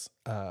graces us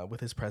with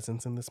his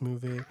presence in this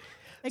movie.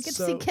 I get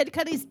to see Kid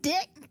Cudi's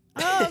dick.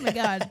 Oh my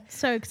God.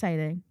 So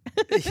exciting.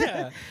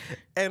 Yeah.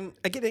 And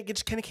again, it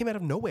just kind of came out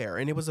of nowhere.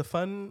 And it was a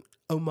fun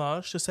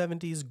homage to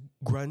 70s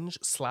grunge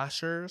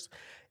slashers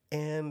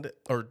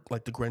or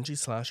like the grungy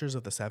slashers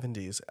of the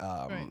 70s.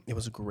 Right. It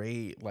was a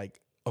great,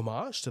 like,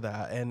 homage to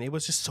that, and it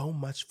was just so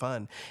much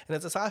fun. And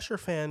as a slasher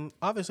fan,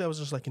 obviously I was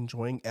just like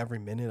enjoying every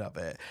minute of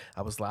it.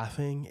 I was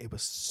laughing. It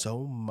was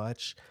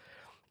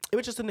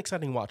just an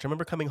exciting watch. I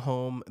remember coming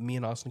home, me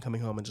and Austin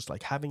coming home, and just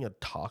like having a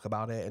talk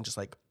about it, and just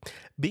like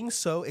being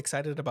so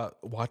excited about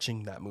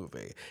watching that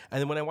movie. And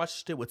then when I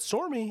watched it with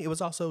Stormy, it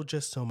was also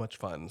just so much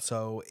fun.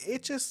 So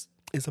it just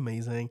is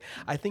amazing.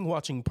 I think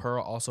watching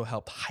Pearl also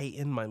helped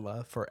heighten my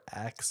love for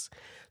X.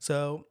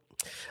 So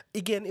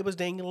again, it was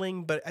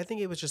dangling, but I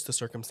think it was just the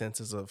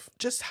circumstances of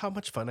just how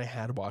much fun I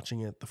had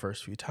watching it the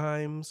first few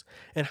times,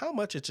 and how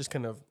much it just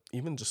kind of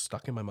even just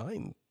stuck in my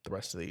mind the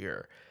rest of the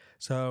year.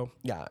 So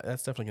yeah,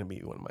 that's definitely going to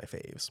be one of my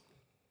faves.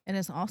 It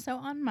is also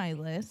on my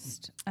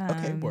list.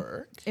 Okay,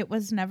 work. It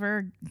was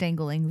never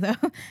dangling, though.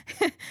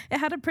 It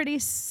had a pretty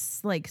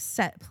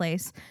set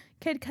place.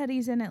 Kid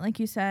Cudi's in it, like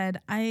you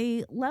said.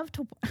 I love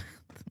to...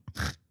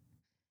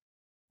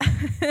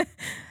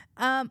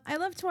 I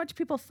love to watch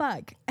people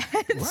fuck.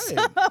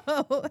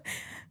 Right.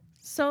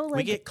 So like,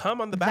 we get cum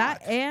on the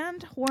back. That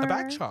and horror. A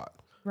back shot.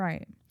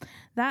 Right.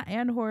 That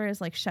and horror is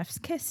like chef's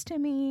kiss to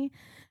me.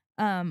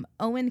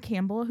 Owen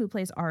Campbell, who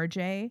plays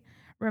RJ,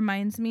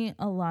 reminds me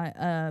a lot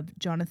of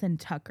Jonathan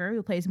Tucker,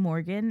 who plays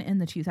Morgan in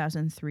the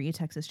 2003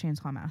 Texas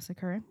Chainsaw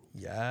Massacre.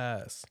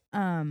 Yes.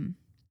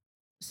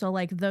 So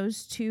like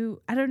those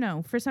two, I don't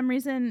know, for some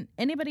reason,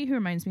 anybody who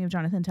reminds me of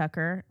Jonathan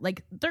Tucker,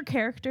 like their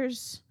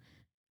characters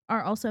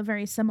are also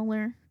very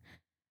similar.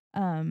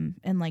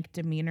 And like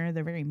demeanor,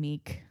 they're very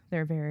meek.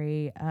 They're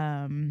very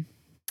I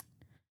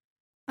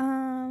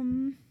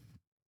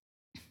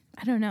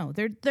don't know.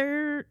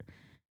 They're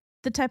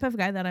the type of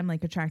guy that I'm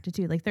like attracted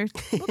to. Like they're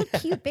little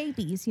cute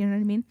babies, you know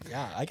what I mean?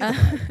 Yeah, I get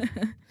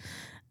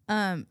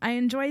that. I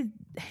enjoyed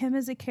him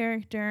as a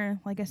character.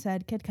 Like I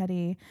said, Kid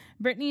Cudi.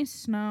 Brittany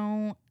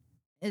Snow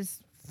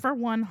is, for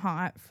one,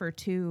 hot, for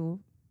two,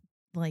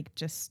 like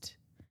just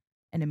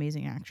an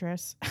amazing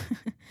actress.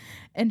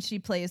 And she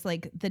plays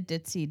like the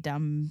ditzy,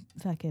 dumb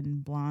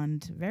fucking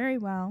blonde very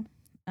well.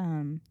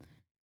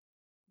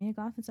 Mia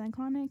Goth is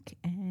iconic,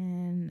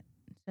 and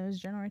so is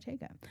Jenna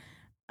Ortega.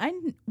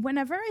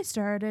 Whenever I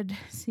started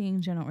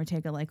seeing Jenna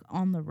Ortega like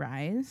on the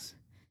rise,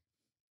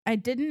 I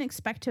didn't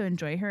expect to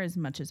enjoy her as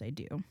much as I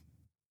do.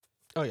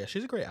 Oh yeah,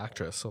 she's a great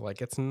actress. So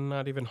like, it's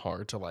not even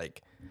hard to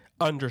like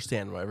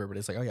understand why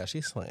everybody's like, oh yeah,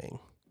 she's slaying.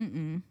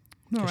 No,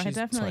 I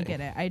definitely get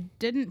it. I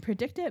didn't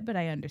predict it, but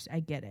I understand. I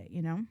get it.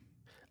 You know.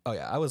 Oh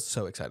yeah, I was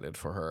so excited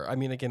for her. I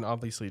mean, again,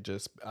 obviously,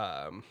 just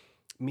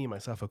me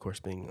myself, of course,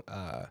 being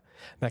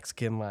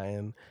Mexican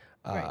lion.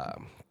 Right.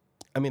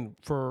 I mean,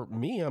 for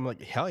me, I'm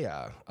like, hell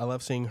yeah. I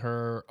love seeing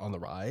her on the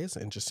rise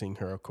and just seeing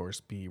her, of course,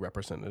 be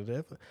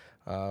representative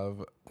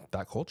of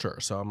that culture.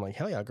 So I'm like,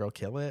 hell yeah, girl,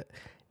 kill it.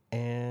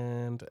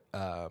 And,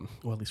 well,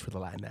 at least for the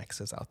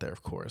Latinxes out there,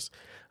 of course.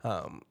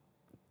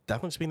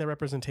 Definitely just being that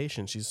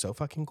representation. She's so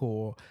fucking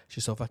cool.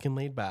 She's so fucking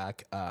laid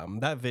back.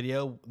 That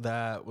video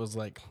that was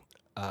like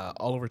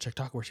all over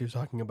TikTok where she was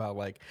talking about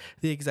like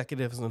the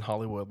executives in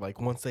Hollywood, like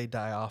once they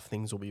die off,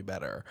 things will be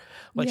better.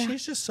 Like Yeah.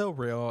 she's just so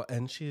real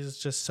and she's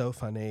just so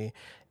funny.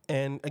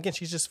 And again,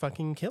 she's just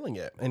fucking killing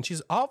it. And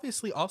she's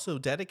obviously also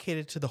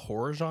dedicated to the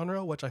horror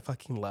genre, which I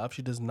fucking love.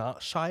 She does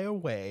not shy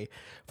away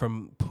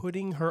from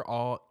putting her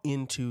all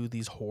into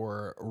these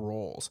horror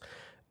roles.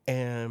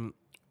 And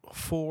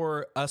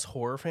for us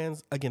horror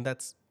fans, again,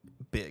 that's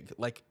big.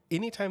 Like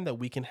anytime that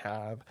we can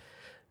have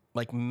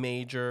like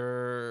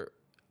major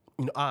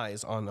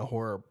eyes on a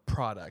horror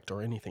product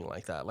or anything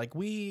like that, like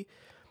we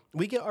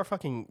get our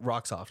fucking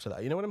rocks off to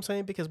that. You know what I'm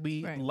saying? Because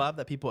we Right. love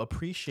that people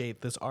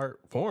appreciate this art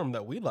form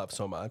that we love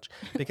so much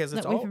because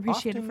it's That we've all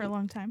appreciated often, for a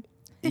long time.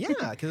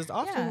 yeah, because it's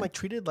often Yeah. like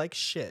treated like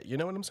shit. You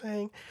know what I'm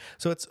saying?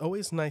 So it's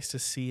always nice to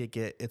see it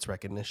get its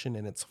recognition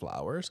and its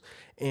flowers.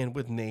 And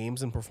with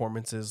names and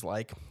performances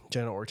like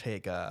Jenna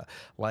Ortega,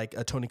 like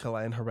Tony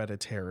Collette in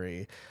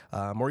Hereditary,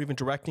 or even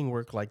directing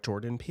work like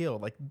Jordan Peele,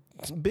 like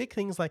big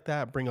things like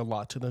that bring a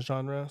lot to the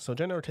genre. So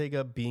Jenna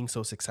Ortega being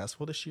so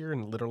successful this year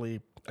and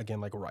literally,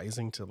 again, like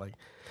rising to like,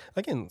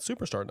 again,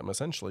 superstardom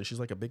essentially. She's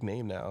like a big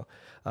name now.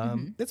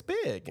 It's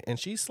big. And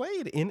she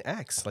slayed in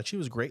X. Like she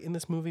was great in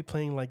this movie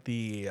playing like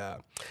the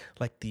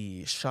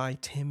shy,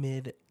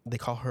 timid, they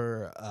call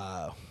her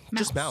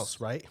just Mouse,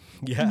 right?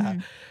 Yeah.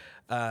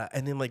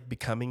 And then like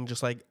becoming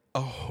just like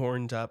a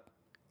horned up,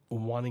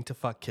 wanting to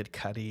fuck Kid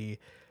Cudi,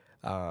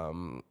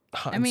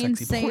 hot and mean,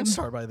 sexy porn same.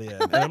 star by the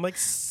end. And I'm like,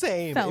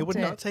 same. It Felt would it.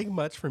 not take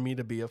much for me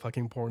to be a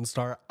fucking porn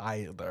star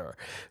either.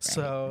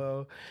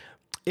 So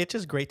it's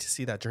just great to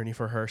see that journey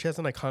for her. She has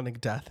an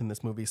iconic death in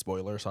this movie.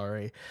 Spoiler,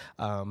 sorry.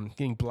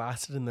 Getting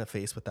blasted in the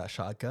face with that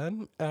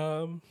shotgun.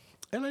 And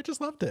I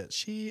just loved it.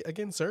 She,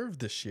 again,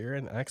 served this year,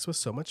 and X was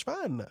so much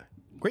fun.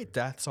 Great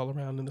deaths all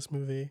around in this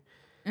movie.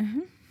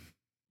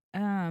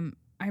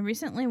 I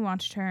recently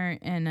watched her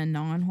in a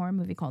non-horror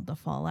movie called The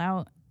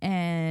Fallout,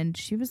 and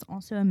she was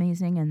also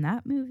amazing in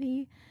that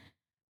movie.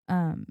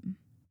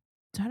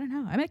 So I don't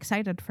know. I'm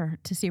excited for her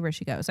to see where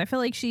she goes. I feel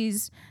like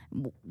she's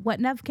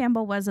what Nev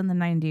Campbell was in the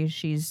 90s.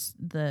 She's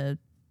the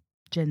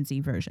Gen Z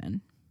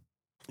version.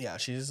 Yeah,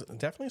 she's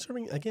definitely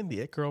serving, again, the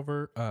It Girl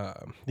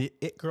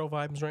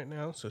vibes right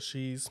now. So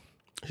she's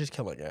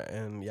killing it.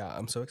 And yeah,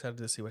 I'm so excited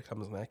to see what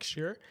comes next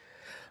year.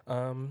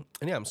 And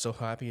yeah, I'm so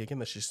happy again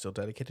that she's still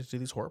dedicated to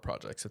these horror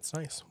projects. It's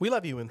nice. We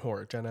love you in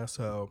horror, Jenna.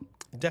 So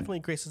definitely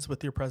grace us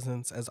with your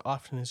presence as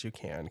often as you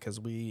can because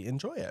we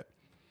enjoy it.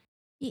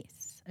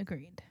 Yes,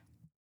 agreed.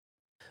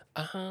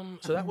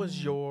 So that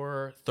was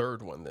your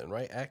third one then,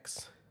 right?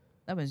 X.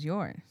 That was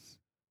yours.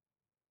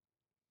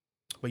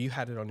 But you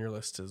had it on your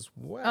list as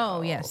well.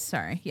 Oh, yes.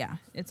 Sorry. Yeah,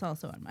 it's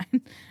also on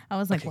mine. I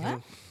was like, Okay,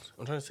 what?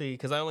 I'm trying to see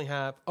because I only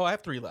have. Oh, I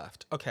have 3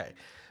 left. Okay,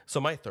 so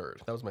my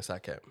third. That was my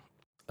second.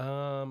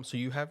 So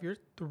you have your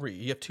 3.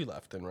 You have 2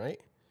 left then,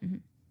 right? Mm-hmm.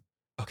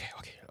 Okay.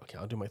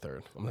 I'll do my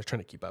third. I'm like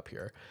trying to keep up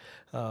here.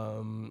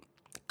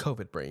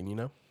 COVID brain, you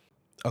know.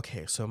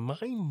 Okay, so my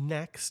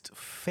next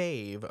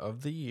fave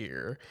of the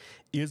year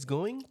is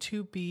going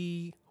to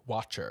be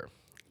Watcher,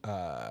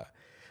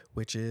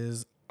 which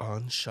is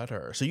on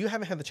Shudder. So you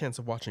haven't had the chance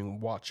of watching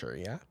Watcher,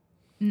 yeah?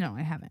 No,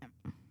 I haven't.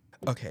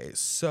 Okay,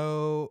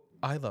 so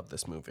I love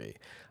this movie.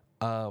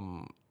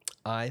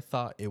 I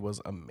thought it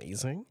was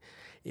amazing.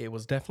 It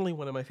was definitely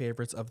one of my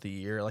favorites of the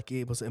year. Like,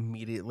 it was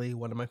immediately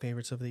one of my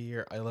favorites of the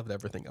year. I loved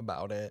everything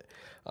about it.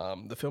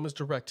 The film is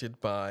directed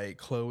by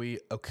Chloe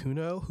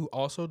Okuno, who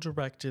also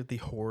directed the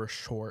horror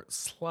short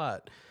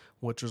Slut,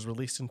 which was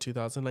released in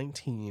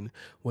 2019,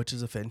 which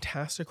is a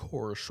fantastic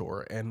horror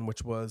short, and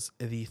which was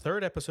the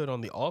 3rd episode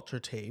on the Alter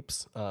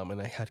tapes, and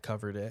I had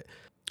covered it.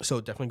 So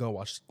definitely go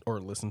watch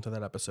or listen to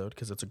that episode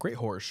because it's a great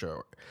horror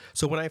show.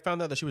 So when I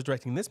found out that she was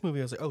directing this movie,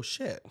 I was like, oh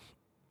shit.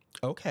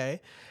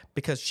 Okay,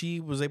 because she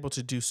was able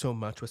to do so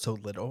much with so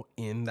little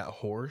in that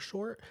horror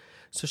short.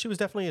 So she was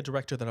definitely a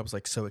director that I was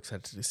like so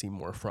excited to see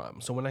more from.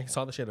 So when I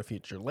saw that she had a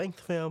feature length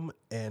film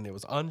and it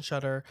was on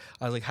Shudder,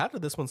 I was like, how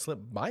did this one slip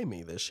by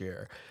me this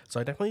year? So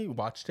I definitely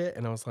watched it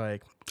and I was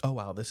like, oh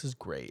wow, this is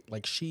great.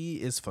 Like, she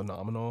is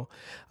phenomenal.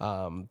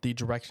 The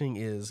directing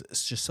is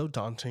just so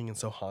daunting and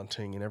so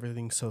haunting and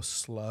everything's so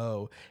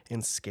slow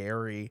and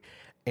scary.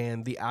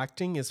 And the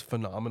acting is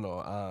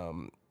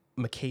phenomenal.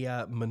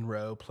 Micaiah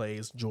Monroe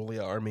plays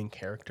Julia, our main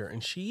character,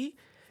 and she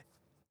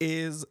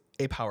is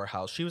a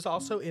powerhouse. She was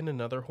also in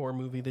another horror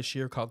movie this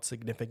year called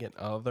Significant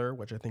Other,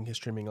 which I think is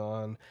streaming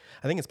on,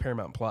 I think it's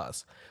Paramount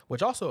Plus,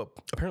 which also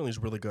apparently is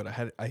really good.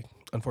 I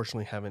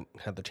unfortunately haven't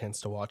had the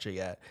chance to watch it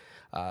yet,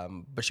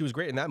 but she was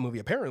great in that movie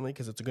apparently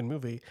because it's a good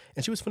movie,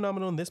 and she was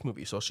phenomenal in this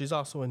movie. So she's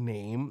also a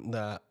name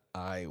that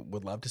I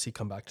would love to see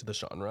come back to the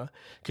genre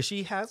because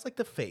she has like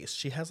the face.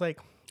 She has like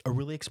a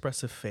really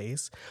expressive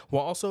face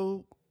while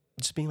also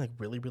just being like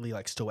really, really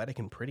like stoic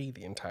and pretty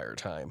the entire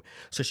time.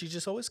 So she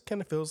just always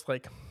kind of feels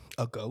like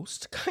a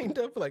ghost, kind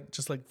of like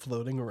just like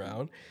floating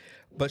around.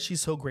 But she's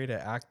so great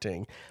at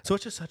acting. So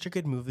it's just such a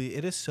good movie.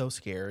 It is so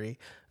scary.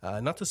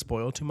 Not to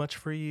spoil too much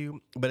for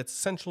you, but it's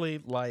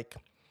essentially like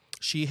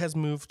she has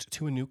moved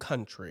to a new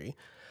country.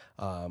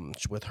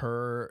 with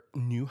her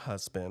new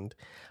husband.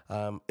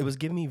 It was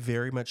giving me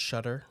very much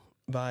Shudder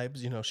vibes.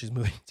 You know, she's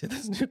moving to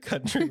this new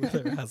country with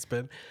her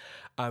husband.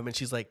 And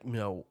she's like, you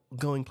know,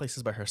 going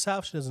places by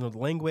herself. She doesn't know the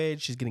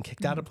language. She's getting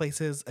kicked out of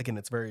places. Again,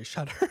 it's very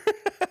Shudder.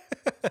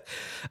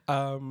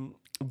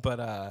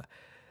 But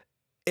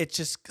it's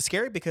just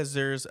scary because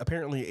there's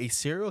apparently a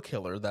serial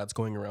killer that's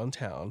going around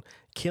town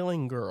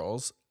killing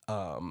girls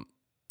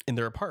in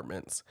their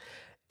apartments.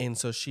 And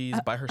so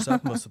she's by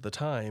herself most of the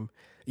time.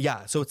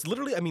 Yeah. So it's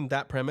literally, I mean,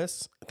 that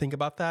premise, think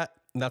about that.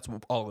 And that's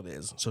all it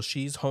is. So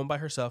she's home by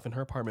herself in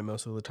her apartment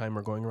most of the time,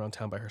 or going around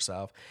town by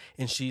herself.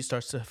 And she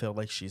starts to feel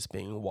like she's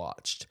being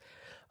watched.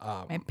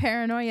 My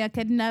paranoia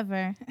could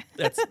never.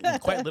 That's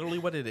quite literally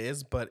what it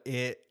is, but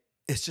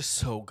it's just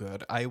so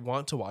good. I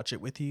want to watch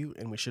it with you,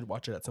 and we should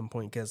watch it at some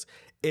point because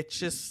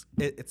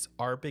it's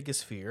our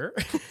biggest fear,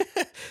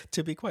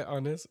 to be quite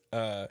honest,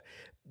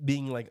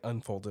 being like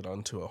unfolded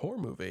onto a horror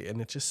movie.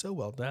 And it's just so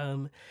well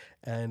done,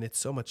 and it's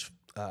so much,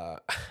 I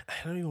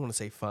don't even want to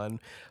say fun,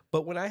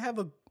 but when I have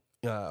a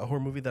horror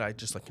movie that I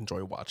just like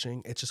enjoy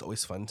watching, it's just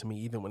always fun to me,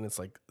 even when it's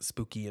like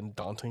spooky and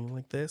daunting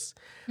like this.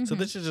 So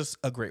this is just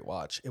a great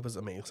watch. It was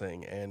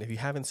amazing. And if you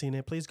haven't seen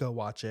it, please go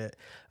watch it,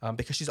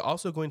 because she's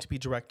also going to be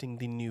directing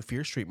the new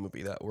Fear Street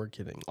movie that we're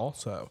getting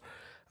also,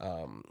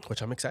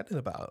 which I'm excited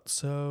about.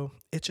 So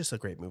it's just a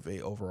great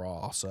movie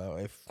overall. So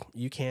if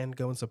you can,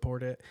 go and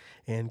support it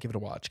and give it a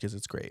watch because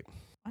it's great.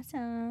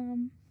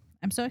 Awesome.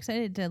 I'm so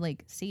excited to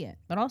like see it,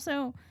 but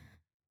also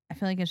I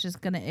feel like it's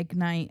just going to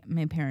ignite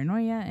my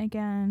paranoia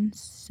again.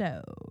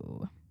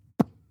 So,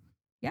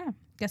 yeah,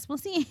 guess we'll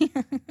see.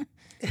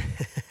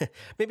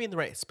 Maybe in the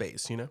right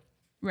space, you know?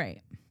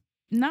 Right.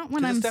 Not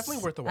when 'Cause I'm it's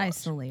definitely worth a watch.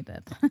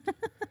 isolated.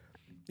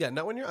 Yeah,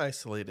 not when you're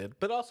isolated,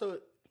 but also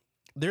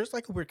there's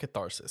like a weird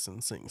catharsis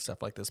in seeing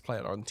stuff like this play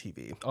out on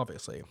TV,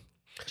 obviously.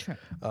 True.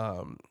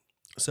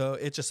 So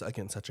it's just,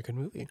 again, such a good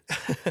movie.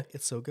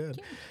 It's so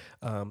good.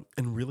 And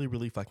really,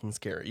 really fucking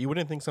scary. You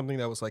wouldn't think something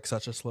that was like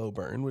such a slow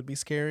burn would be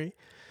scary.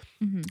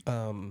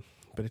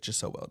 But it's just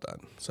so well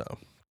done. So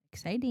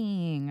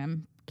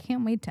Exciting.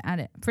 Can't wait to add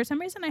it. For some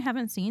reason, I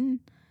haven't seen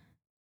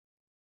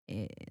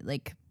it,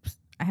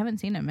 I haven't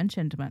seen it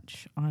mentioned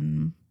much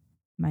on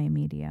my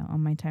media,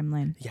 on my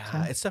timeline. yeah,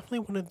 So, it's definitely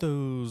one of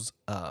those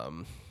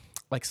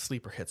like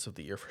sleeper hits of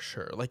the year for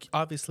sure. Like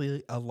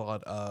obviously a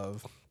lot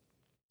of,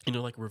 you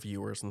know, like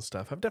reviewers and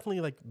stuff have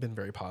definitely like been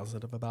very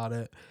positive about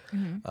it.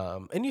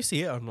 And you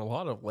see it on a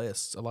lot of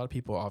lists. A lot of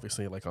people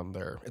obviously like on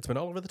their, it's been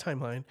all over the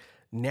timeline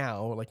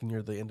now, like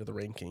near the end of the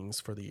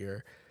rankings for the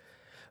year.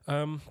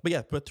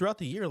 But throughout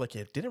the year, like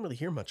it didn't really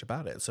hear much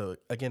about it. So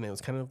again, it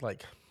was kind of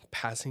like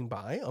passing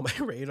by on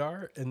my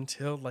radar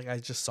until like I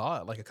just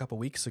saw it like a couple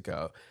weeks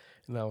ago.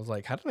 And I was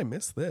like, how did I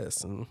miss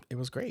this? And it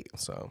was great.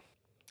 So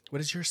what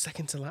is your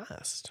second to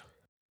last?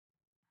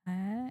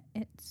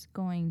 it's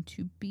going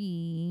to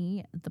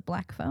be The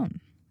Black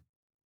Phone.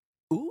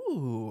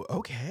 Ooh,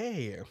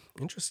 okay.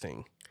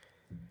 Interesting.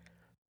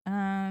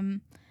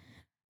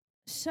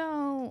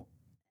 So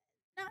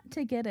not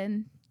to get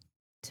into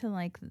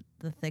like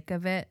the thick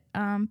of it,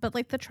 but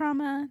like the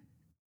trauma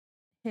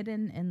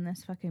hidden in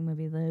this fucking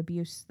movie, the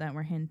abuse that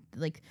we're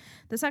like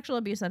the sexual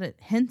abuse that it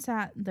hints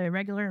at, the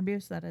regular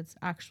abuse that it's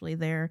actually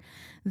there,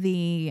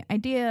 the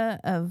idea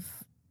of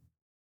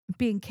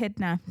being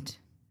kidnapped,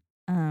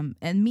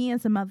 and me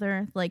as a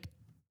mother, like,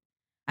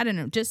 I don't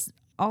know, just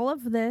all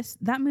of this,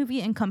 that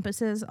movie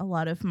encompasses a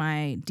lot of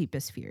my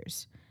deepest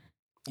fears.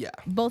 Yeah.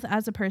 Both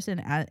as a person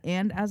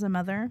and as a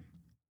mother.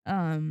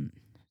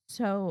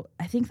 So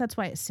I think that's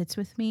why it sits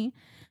with me.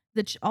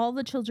 All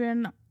the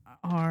children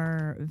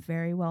are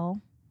very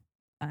well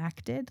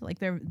acted. Like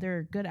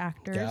they're good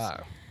actors. Yeah.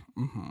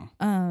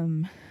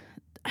 Mm-hmm.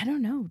 I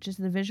don't know,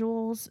 just the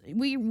visuals.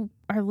 We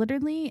are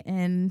literally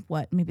in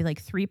maybe like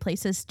 3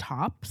 places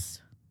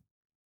tops.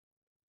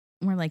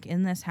 We're like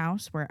in this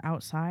house, we're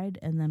outside,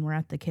 and then we're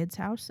at the kids'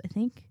 house, I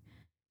think.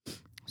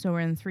 So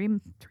we're in three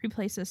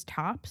places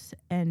tops,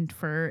 and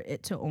for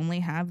it to only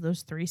have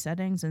those 3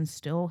 settings and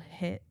still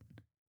hit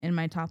in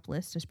my top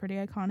list is pretty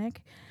iconic.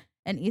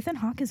 And Ethan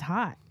Hawke is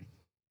hot.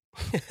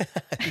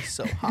 He's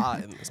so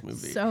hot in this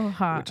movie. So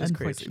hot, which is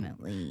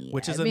unfortunately. Crazy.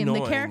 Which is I mean,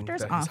 annoying. The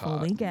character's that he's awful.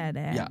 hot. We get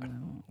it. Yeah.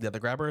 Yeah, the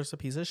grabber is a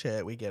piece of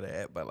shit. We get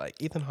it. But like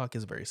Ethan Hawke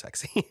is very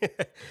sexy.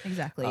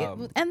 Exactly.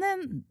 And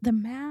then the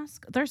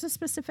mask. There's a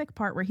specific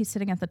part where he's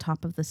sitting at the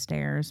top of the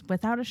stairs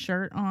without a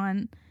shirt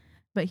on,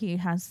 but he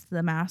has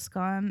the mask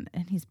on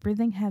and he's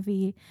breathing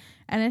heavy.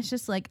 And it's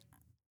just like,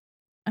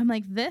 I'm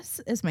like,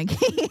 this is my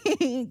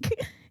king.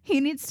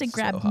 He needs to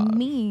grab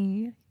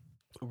me.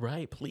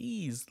 Right,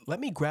 please. Let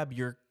me grab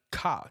your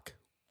cock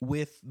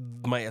with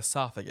my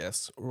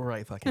esophagus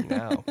right fucking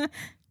now.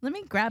 Let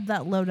me grab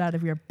that load out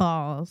of your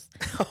balls.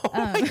 Oh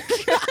my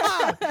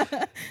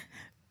God.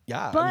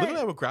 Yeah, literally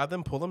I would grab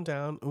them, pull them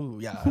down. Ooh,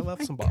 yeah, I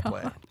love some ball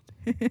play.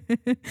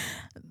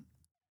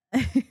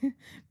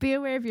 Be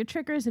aware of your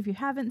triggers if you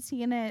haven't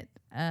seen it.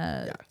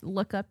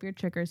 Look up your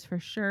triggers for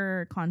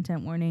sure,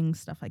 content warnings,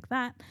 stuff like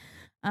that.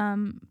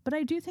 But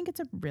I do think it's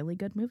a really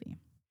good movie.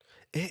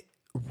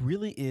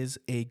 really is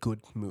a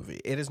good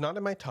movie. It is not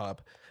in my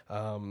top.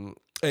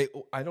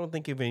 I don't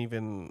think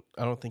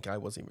I don't think I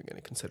was even going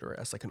to consider it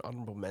as like an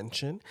honorable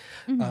mention.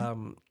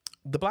 Mhm.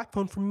 The Black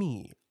Phone for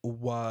me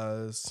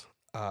was,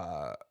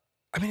 I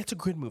mean, it's a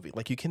good movie.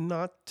 Like, you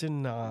cannot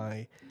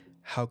deny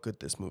how good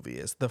this movie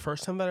is. The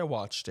first time that I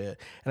watched it,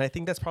 and I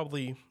think that's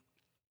probably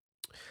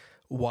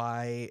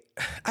why,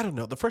 I don't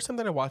know. The first time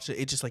that I watched it,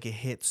 it just like it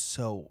hit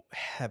so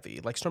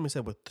heavy. Like Stormy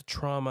said, with the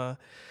trauma,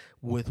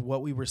 with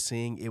what we were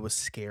seeing, it was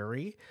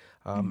scary.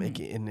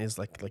 Mhm. And is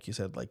like you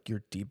said, like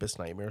your deepest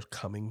nightmares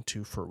coming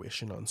to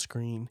fruition on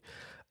screen.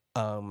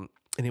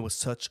 And it was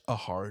such a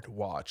hard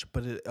watch,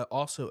 but it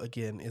also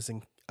again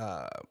isn't,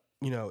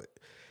 you know,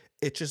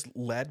 it's just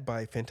led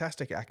by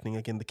fantastic acting.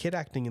 Again, the kid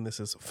acting in this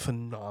is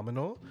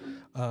phenomenal.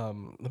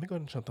 Let me go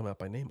ahead and shout them out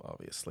by name,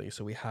 obviously.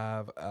 So we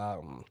have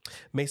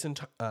Mason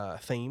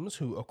Thames,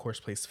 who of course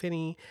plays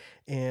Finney,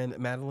 and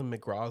Madeline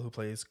McGraw, who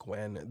plays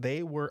Gwen.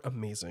 They were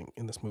amazing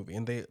in this movie,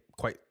 and they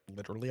quite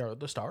literally are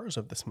the stars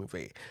of this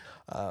movie.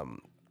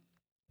 And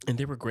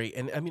they were great.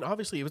 And I mean,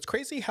 obviously, it was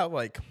crazy how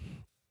like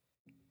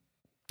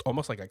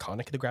almost like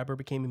iconic the grabber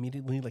became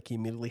immediately. Like he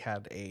immediately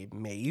had a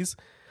maze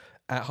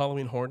at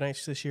Halloween Horror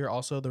Nights this year.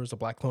 Also, there was a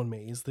Black Phone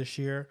maze this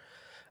year.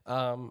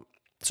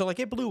 So like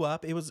it blew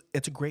up.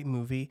 It's a great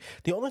movie.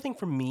 The only thing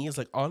for me is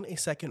like on a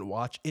second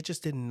watch, it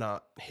just did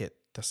not hit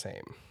the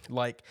same.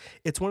 Like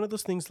it's one of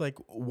those things like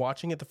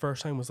watching it the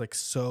first time was like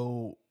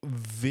so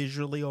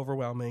visually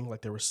overwhelming.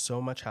 Like there was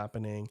so much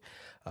happening.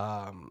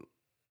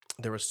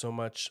 There was so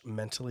much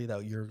mentally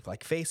that you're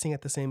like facing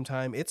at the same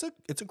time. It's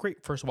a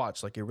great first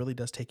watch. Like it really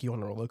does take you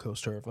on a roller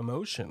coaster of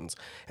emotions.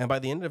 And by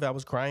the end of it, I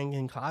was crying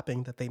and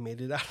clapping that they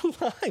made it out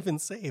alive and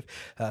safe.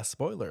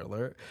 Spoiler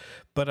alert.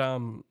 But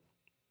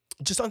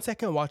just on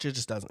second watch, it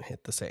just doesn't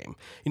hit the same.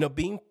 You know,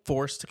 being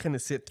forced to kind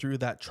of sit through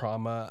that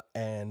trauma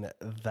and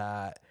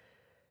that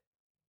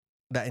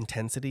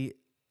intensity,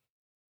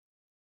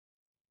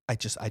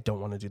 I don't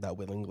want to do that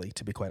willingly,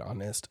 to be quite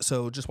honest.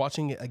 So just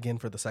watching it again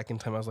for the second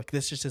time, I was like,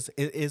 this just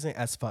it isn't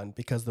as fun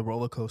because the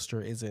roller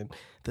coaster isn't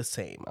the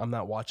same. I'm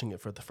not watching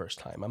it for the first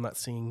time. I'm not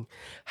seeing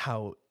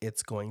how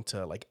it's going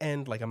to like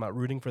end. Like I'm not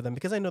rooting for them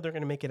because I know they're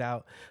going to make it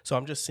out. So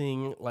I'm just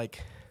seeing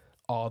like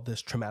all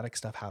this traumatic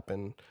stuff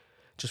happen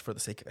just for the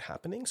sake of it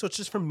happening. So it's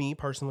just for me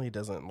personally, it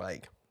doesn't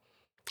like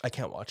I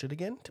can't watch it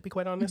again, to be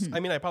quite honest. Mhm. I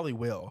mean, I probably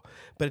will,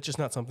 but it's just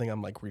not something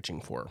I'm like reaching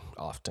for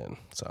often.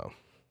 So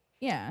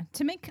Yeah,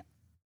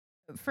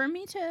 for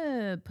me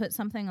to put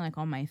something like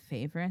on my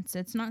favorites,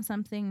 it's not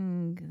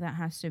something that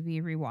has to be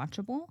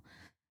rewatchable.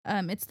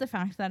 It's the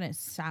fact that it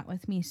sat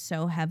with me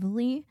so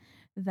heavily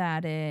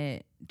that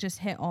it just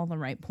hit all the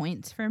right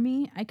points for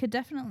me. I could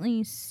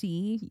definitely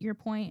see your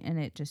point and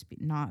it just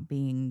not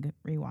being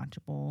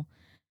rewatchable,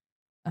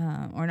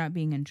 or not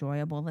being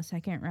enjoyable the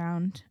second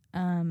round.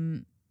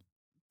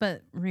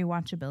 But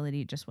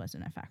rewatchability just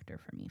wasn't a factor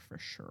for me for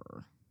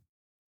sure.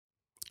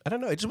 I don't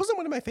know. It just wasn't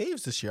one of my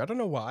faves this year. I don't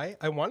know why.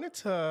 I wanted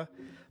to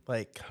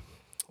like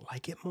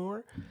it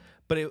more,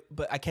 but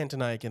I can't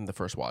deny again the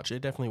first watch. It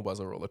definitely was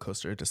a roller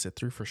coaster to sit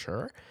through for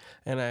sure.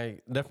 And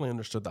I definitely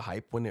understood the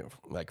hype when it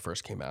like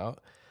first came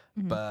out.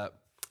 Mhm. But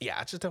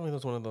yeah, it just definitely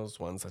was one of those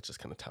ones that's just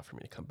kind of tough for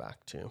me to come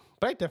back to.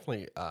 But I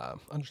definitely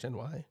understand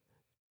why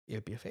it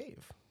would be a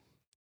fave.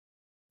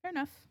 Fair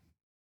enough.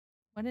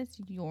 What is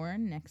your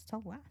next to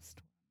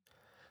last?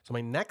 So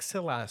my next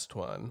to last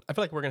one, I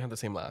feel like we're gonna have the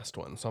same last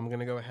one. So I'm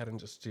gonna go ahead and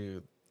just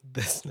do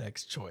this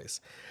next choice.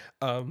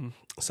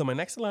 So my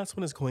next to last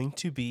one is going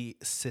to be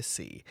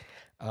Sissy.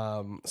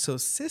 So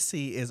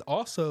Sissy is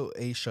also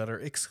a Shudder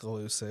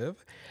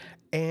exclusive,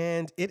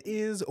 and it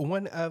is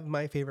one of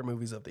my favorite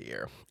movies of the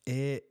year.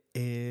 It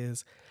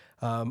is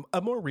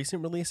a more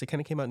recent release. It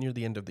kind of came out near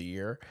the end of the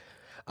year,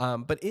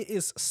 but it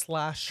is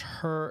slash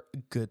her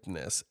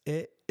goodness.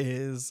 It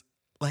is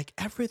like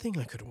everything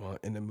I could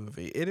want in a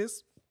movie. It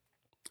is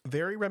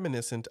very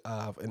reminiscent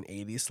of an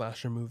 80s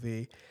slasher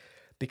movie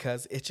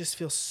because it just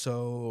feels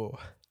so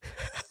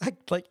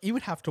like you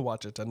would have to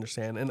watch it to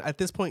understand. And at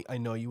this point, I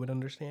know you would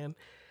understand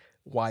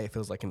why it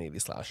feels like an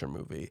 80s slasher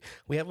movie.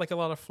 We have like a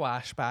lot of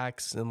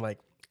flashbacks and like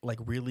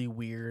really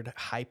weird,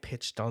 high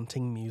pitched,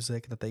 daunting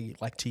music that they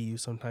like to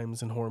use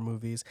sometimes in horror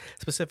movies,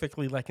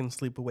 specifically like in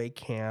Sleepaway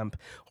Camp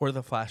or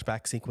the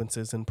flashback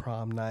sequences in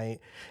Prom Night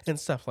and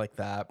stuff like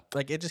that.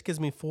 Like it just gives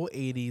me full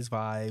 80s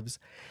vibes,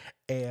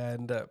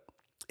 and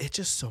it's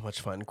just so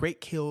much fun.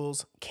 Great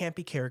kills,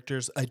 campy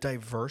characters, a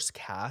diverse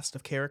cast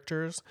of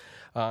characters.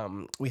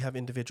 We have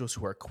individuals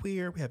who are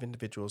queer. We have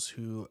individuals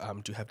who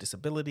do have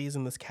disabilities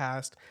in this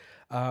cast.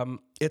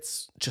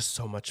 It's just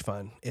so much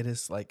fun. It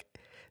is like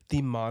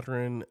the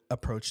modern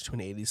approach to an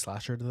 80s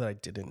slasher that I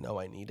didn't know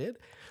I needed.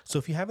 So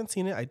if you haven't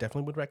seen it, I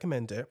definitely would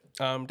recommend it.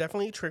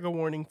 Definitely trigger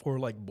warning for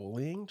like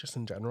bullying just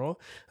in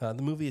general. The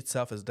movie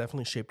itself is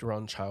definitely shaped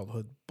around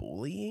childhood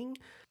bullying.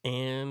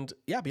 And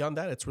yeah, beyond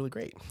that, it's really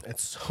great.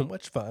 It's so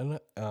much fun.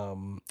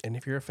 And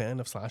if you're a fan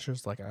of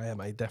slashers like I am,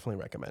 I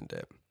definitely recommend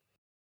it.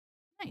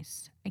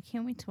 Nice. I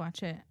can't wait to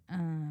watch it.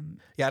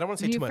 Yeah, I don't want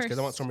to say when too you much because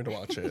I want first- Stormy to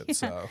watch it. Yeah.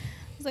 So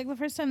It's like the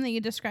first time that you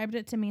described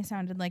it to me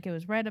sounded like it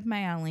was right up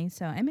my alley,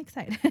 so I'm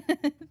excited.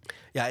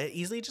 yeah, it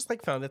easily just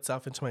like found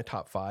itself into my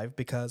top 5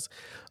 because,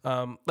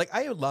 like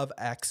I love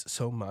X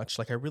so much.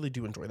 Like I really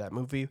do enjoy that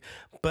movie,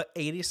 but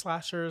 80s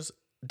slashers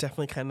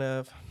definitely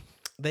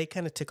they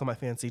kind of tickle my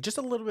fancy just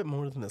a little bit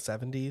more than the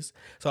 70s.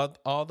 So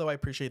although I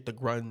appreciate the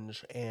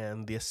grunge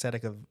and the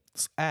aesthetic of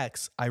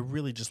X, I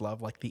really just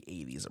love like the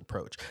 80s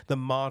approach, the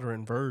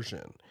modern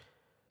version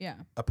Yeah.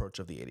 approach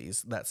of the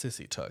 80s that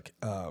Sissy took.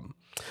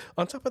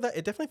 On top of that,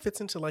 it definitely fits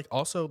into like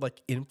also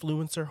like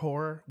influencer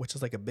horror, which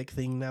is like a big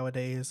thing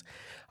nowadays,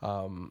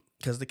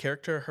 because the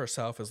character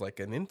herself is like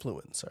an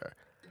influencer.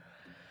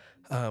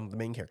 The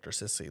main character,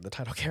 Sissy, the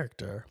title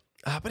character.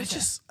 But it's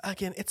just,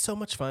 again, it's so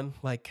much fun.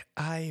 Like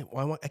I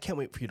can't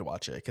wait for you to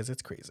watch it because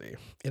it's crazy.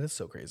 It is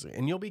so crazy,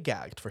 and you'll be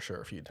gagged for sure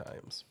a few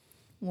times.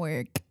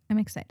 Work. I'm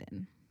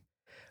excited.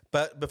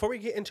 But before we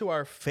get into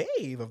our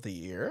fave of the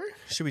year,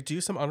 should we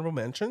do some honorable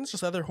mentions?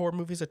 Just other horror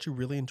movies that you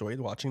really enjoyed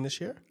watching this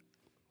year?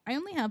 I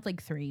only have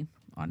like 3,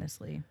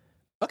 honestly.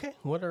 Okay,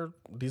 what are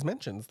these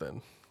mentions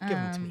then? Give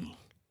them to me.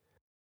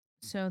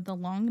 So The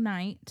Long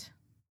Night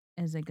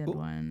is a good Ooh.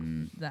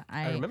 one that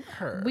I remember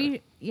her.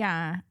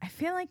 I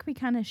feel like we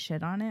kind of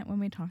shit on it when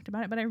we talked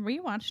about it, but I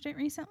rewatched it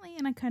recently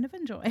and I kind of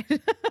enjoyed.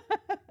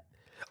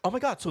 Oh my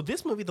God. So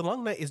this movie, The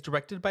Long Night, is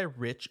directed by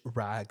Rich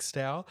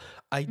Ragsdale.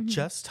 I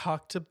just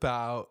talked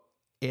about,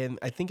 and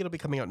I think it'll be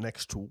coming out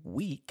next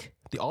week,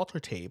 the Alter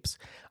Tapes.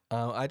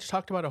 I just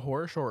talked about a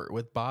horror short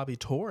with Bobby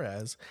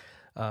Torres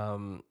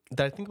that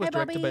I think was Hi,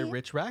 directed by Bobby.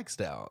 Rich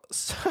Ragsdale.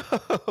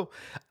 So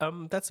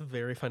that's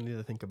very funny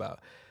to think about.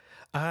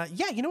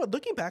 Yeah, you know what?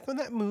 Looking back on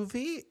that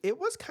movie, it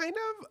was kind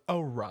of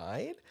a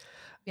ride.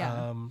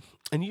 Yeah.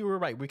 And you were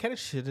right. We kind of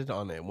shitted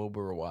on it when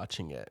we were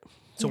watching it.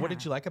 So what Yeah.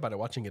 did you like about it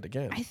watching it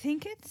again? I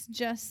think it's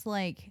just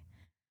like,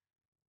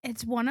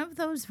 it's one of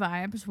those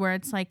vibes where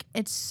it's like,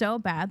 it's so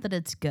bad that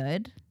it's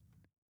good.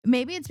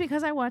 Maybe it's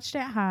because I watched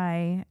it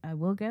high. I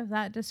will give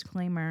that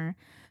disclaimer.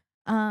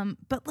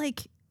 But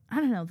like, I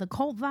don't know, the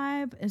cult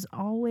vibe is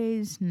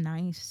always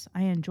nice.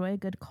 I enjoy a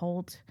good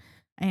cult.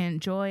 I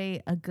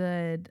enjoy a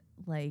good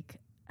like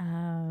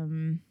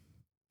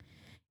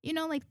you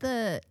know, like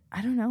the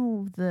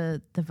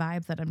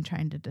vibe that I'm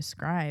trying to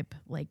describe.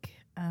 Like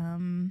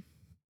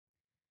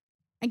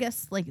I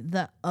guess like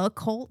the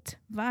occult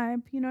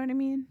vibe, you know what I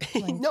mean?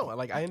 Like, No,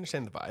 like I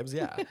understand the vibes.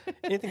 Yeah,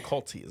 anything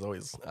culty is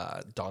always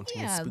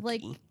daunting and yeah, spooky.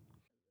 like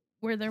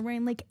where they're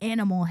wearing like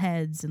animal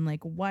heads and like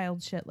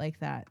wild shit like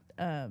that.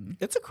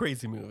 It's a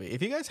crazy movie.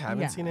 If you guys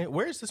haven't Yeah. seen it,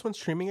 where is this one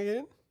streaming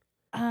again?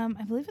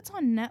 I believe it's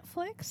on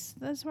Netflix.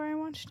 That's where I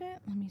watched it.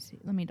 Let me see.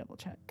 Let me double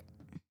check.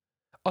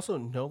 Also,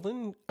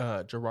 Nolan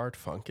Gerard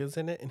Funk is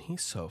in it, and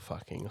he's so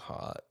fucking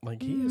hot.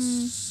 Like he is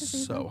is he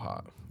so though?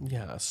 hot.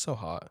 Yeah, so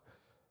hot,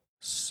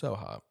 so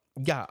hot.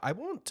 Yeah, I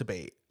won't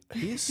debate.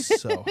 He's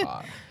so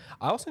hot.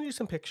 I'll send you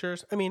some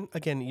pictures. I mean,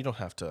 again, you don't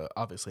have to.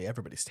 Obviously,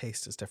 everybody's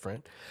taste is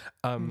different.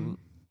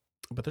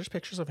 But there's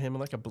pictures of him in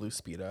like a blue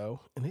Speedo,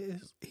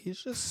 and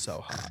he's just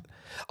so hot.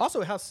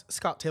 Also, it has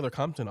Scott Taylor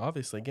Compton,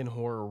 obviously, again,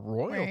 horror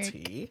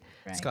royalty.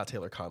 Right. Scott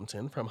Taylor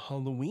Compton from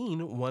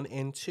Halloween 1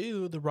 and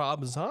 2, the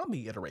Rob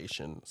Zombie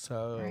iteration.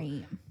 So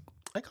Right.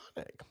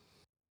 iconic.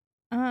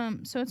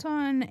 So it's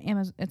on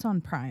Amazon. It's on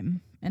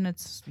Prime, and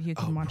you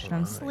can watch it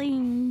on Prime.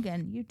 Sling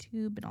and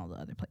YouTube and all the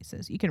other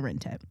places. You can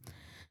rent it.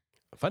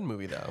 Fun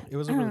movie, though. It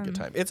was a really good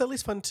time. It's at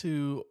least fun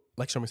to,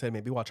 like Shomi said,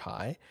 maybe watch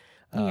high.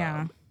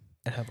 Yeah.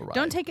 And have a ride.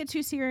 Don't take it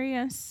too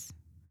serious.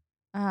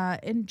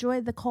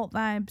 Enjoy the cult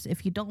vibes.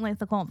 If you don't like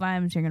the cult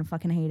vibes, you're gonna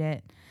fucking hate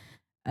it.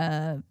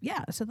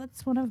 Yeah. So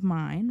that's one of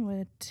mine.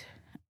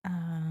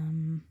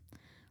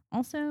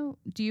 Also,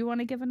 do you want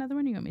to give another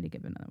one? Or you want me to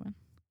give another one?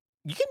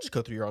 You can just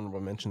go through your honorable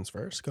mentions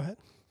first. Go ahead.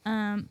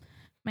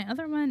 My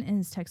other one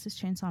is Texas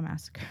Chainsaw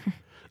Massacre.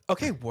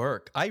 Okay,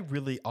 work. I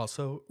really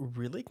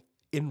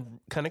in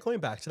kind of going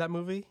back to that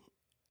movie,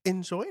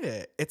 enjoyed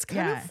it. It's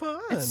kind of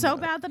fun. It's so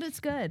bad that it's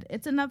good.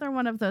 It's another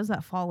one of those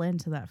that fall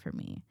into that for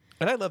me.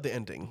 And I love the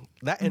ending.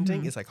 That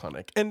ending is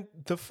iconic. And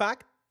the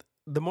fact,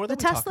 the more The that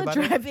we talk Tesla about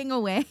driving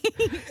away.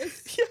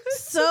 it, yes,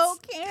 So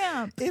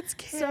camp. it's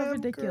camp,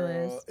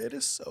 ridiculous. girl. It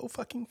is so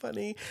fucking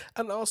funny.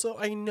 And also,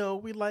 I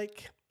know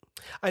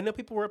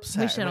people were We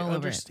upset. shit And all I over it.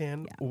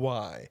 understand Yeah.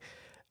 why.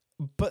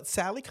 But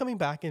Sally coming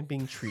back and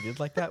being treated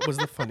like that was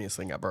the funniest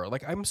thing ever.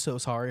 Like, I'm so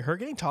sorry. Her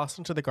getting tossed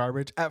into the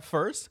garbage at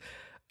first.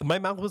 My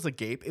mouth was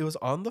agape. It was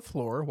on the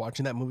floor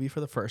watching that movie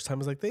for the first time. I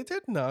was like, they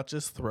did not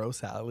just throw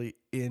Sally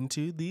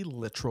into the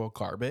literal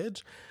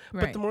garbage.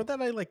 But Right. the more that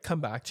I like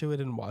come back to it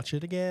and watch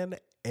it again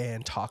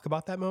and talk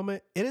about that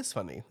moment, it is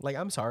funny. Like,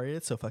 I'm sorry.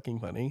 It's so fucking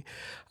funny.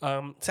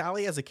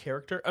 Sally as a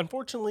character,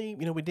 unfortunately,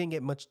 we didn't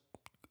get much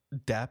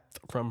depth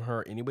from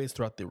her anyways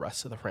throughout the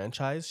rest of the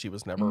franchise. She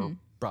was never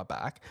brought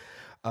back.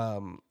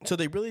 So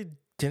they really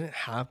didn't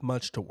have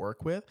much to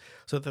work with.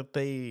 So that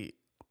they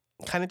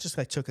kind of just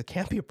like took a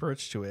campy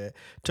approach to it,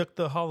 took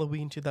the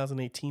Halloween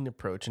 2018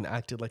 approach and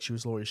acted like she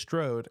was Laurie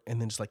Strode,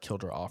 and then just like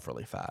killed her off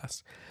really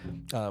fast.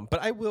 But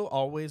I will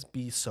always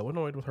be so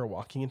annoyed with her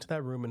walking into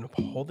that room and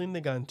holding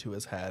the gun to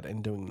his head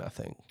and doing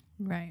nothing.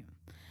 Right.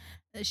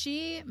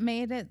 She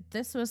made it,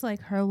 this was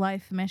like her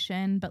life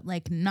mission, but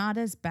like not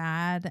as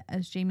bad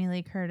as Jamie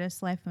Lee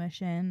Curtis' life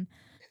mission.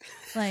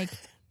 Like,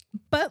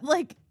 but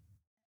like,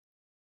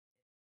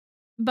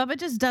 Bubba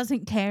just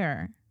doesn't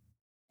care.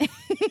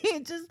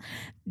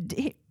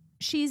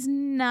 She's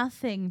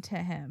nothing to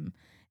him.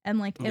 And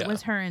like, it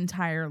was her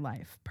entire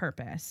life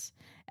purpose.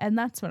 And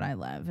that's what I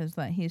love, is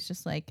that he's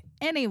just like,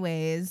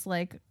 anyways,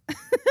 like,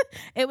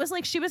 it was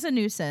like she was a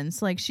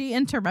nuisance. Like, she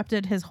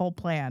interrupted his whole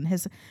plan.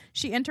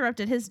 She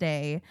interrupted his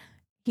day.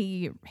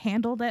 He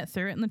handled it,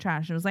 threw it in the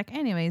trash, and was like,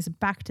 anyways,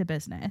 back to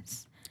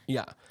business.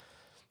 Yeah.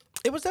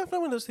 It was definitely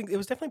one of those things. It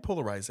was definitely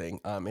polarizing.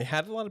 It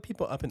had a lot of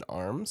people up in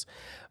arms,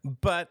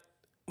 but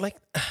like,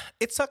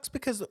 it sucks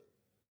because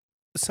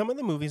some of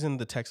the movies in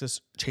the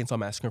Texas Chainsaw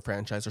Massacre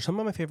franchise are some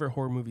of my favorite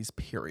horror movies,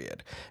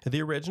 period.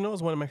 The original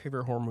is one of my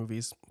favorite horror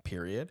movies,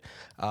 period.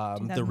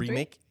 The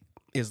remake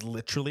is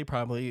literally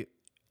probably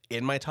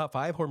in my top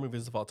 5 horror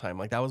movies of all time.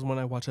 Like, that was one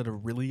I watched at a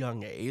really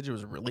young age. It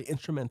was really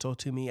instrumental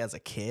to me as a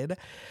kid.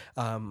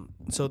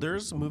 So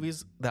there's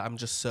movies that I'm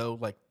just so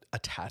like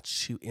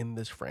attached to in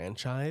this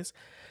franchise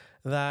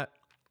that,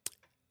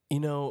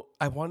 you know,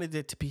 I wanted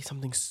it to be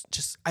something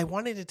I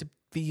wanted it to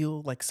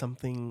feel like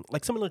something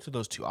like similar to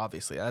those two.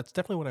 Obviously, that's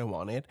definitely what I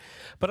wanted,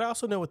 but I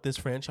also know with this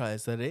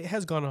franchise that it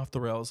has gone off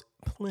the rails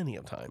plenty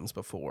of times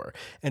before.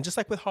 And just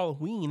like with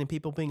Halloween and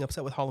people being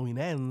upset with Halloween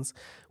Ends,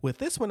 with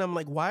this one I'm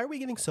like, why are we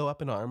getting so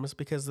up in arms?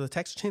 Because the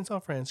Texas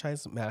Chainsaw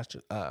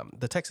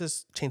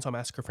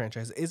Massacre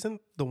franchise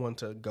isn't the one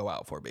to go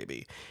out for,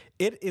 baby.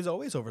 It is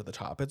always over the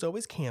top. It's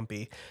always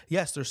campy.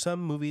 Yes, there's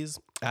some movies,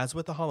 as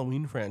with the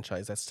Halloween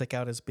franchise, that stick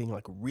out as being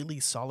like really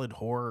solid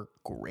horror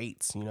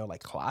greats, you know,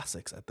 like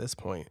classics at this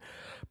point.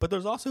 But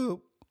there's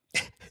also,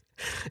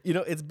 you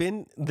know,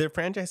 their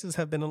franchises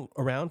have been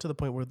around to the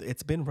point where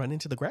it's been run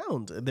into the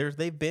ground.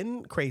 They've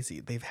been crazy.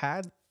 They've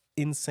had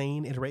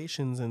insane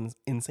iterations and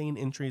insane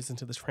entries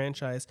into this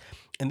franchise.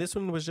 And this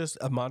one was just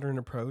a modern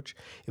approach.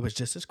 It was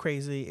just as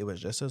crazy. It was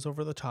just as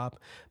over the top.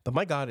 But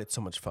my God, it's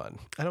so much fun.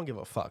 I don't give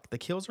a fuck. The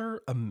kills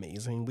are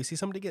amazing. We see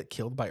somebody get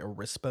killed by a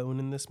wrist bone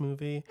in this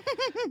movie.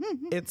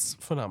 It's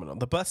phenomenal.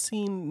 The bus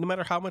scene, no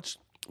matter how much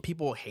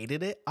people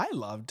hated it, I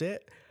loved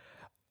it.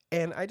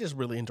 And I just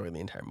really enjoyed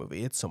the entire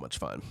movie. It's so much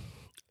fun.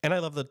 And I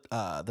love the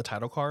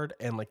title card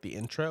and like the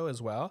intro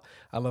as well.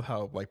 I love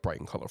how like bright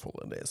and colorful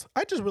it is.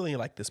 I just really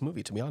like this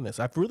movie, to be honest.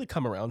 I've really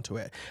come around to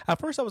it. At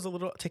first I was a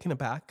little taken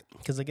aback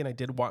because, again, I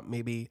did want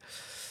maybe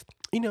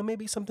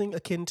something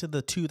akin to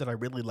the 2 that I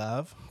really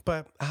love.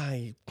 But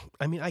I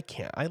mean, I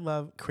can't. I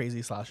love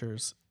crazy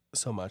slashers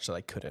so much that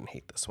I couldn't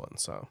hate this one.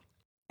 So,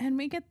 and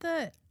we get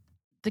the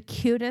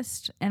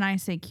cutest, and I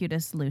say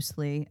cutest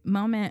loosely,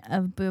 moment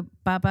of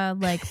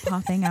Bubba like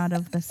popping out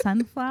of the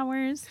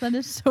sunflowers. That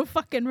is so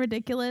fucking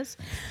ridiculous.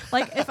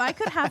 Like, if I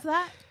could have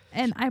that,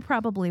 and I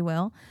probably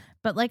will,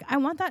 but like, I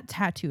want that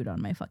tattooed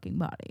on my fucking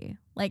body.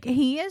 Like,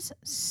 he is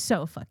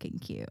so fucking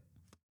cute.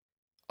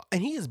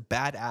 And he is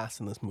badass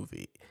in this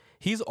movie.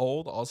 He's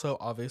old also,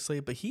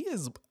 obviously, but he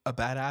is a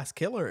badass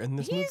killer in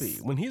this movie.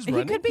 When he's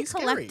running, he could be he's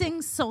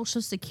collecting scary.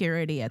 Social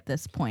Security at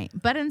this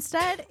point, but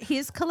instead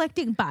he's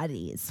collecting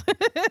bodies.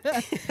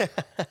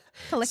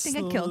 Collecting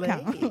a kill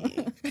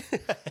count.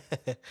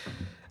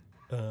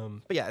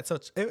 But yeah, it's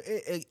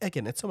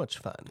it's so much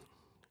fun.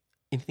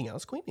 Anything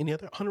else, Queen? Any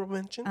other honorable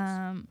mentions?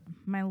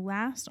 My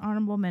last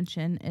honorable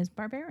mention is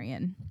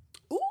Barbarian.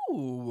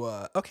 Ooh,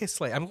 okay,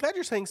 Slay. I'm glad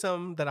you're saying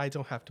some that I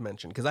don't have to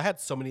mention because I had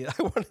so many that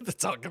I wanted to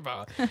talk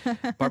about.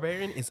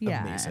 Barbarian is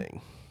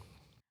amazing.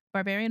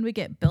 Barbarian, we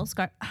get Bill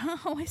Skarsgård.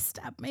 Oh, I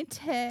stabbed my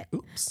tit.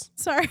 Oops.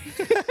 Sorry.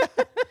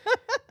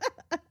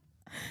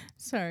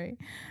 Sorry.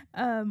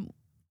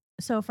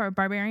 So for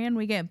Barbarian,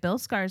 we get Bill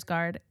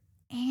Skarsgård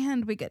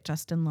and we get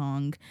Justin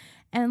Long.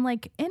 And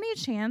like, any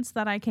chance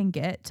that I can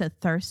get to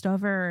thirst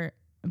over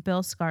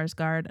Bill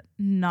Skarsgård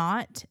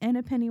not in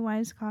a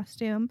Pennywise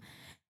costume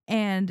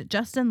and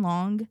Justin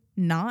Long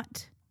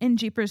not in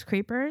Jeepers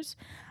Creepers,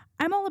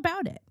 I'm all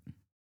about it.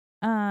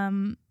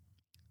 And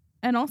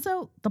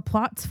also the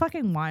plot's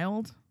fucking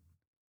wild.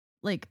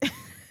 Like,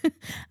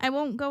 I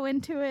won't go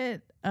into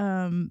it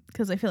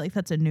because I feel like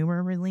that's a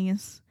newer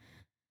release.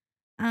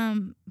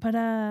 But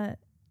I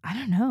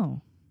don't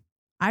know.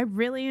 I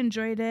really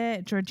enjoyed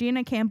it.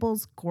 Georgina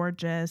Campbell's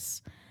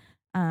gorgeous.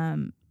 I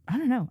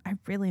don't know. I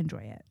really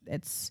enjoy it.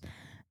 It's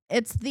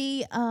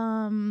the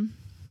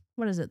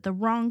what is it? The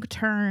Wrong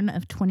Turn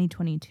of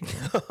 2022.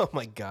 Oh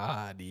my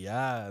God,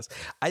 yes.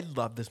 I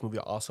love this movie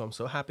also. I'm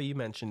so happy you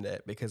mentioned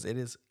it because it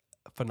is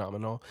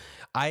phenomenal.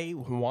 I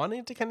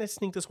wanted to kind of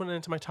sneak this one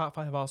into my top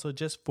 5 also,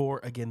 just for,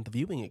 again, the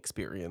viewing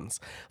experience.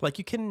 Like,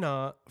 you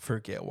cannot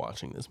forget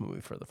watching this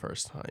movie for the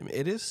first time.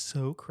 It is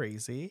so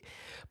crazy.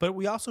 But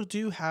we also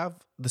do have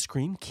the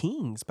Scream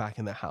Kings back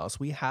in the house.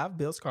 We have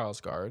Bill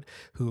Skarsgård,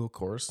 who, of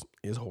course,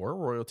 is horror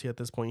royalty at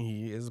this point.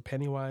 He is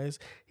Pennywise.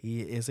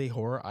 He is a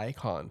horror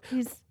icon.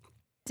 He's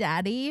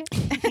Daddy.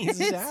 He's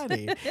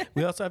Daddy.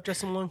 We also have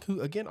Justin Long, who,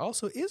 again,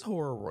 also is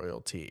horror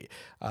royalty.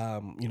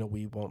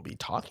 We won't be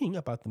talking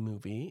about the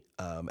movie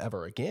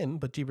ever again,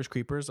 but Jeepers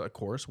Creepers, of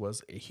course,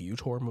 was a huge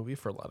horror movie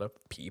for a lot of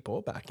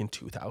people back in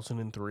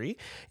 2003.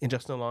 And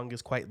Justin Long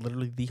is quite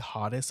literally the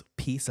hottest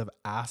piece of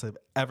ass I've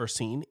ever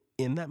seen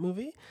in that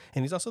movie.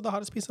 And he's also the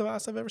hottest piece of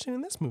ass I've ever seen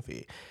in this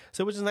movie.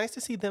 So which is nice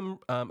to see them,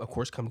 of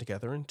course, come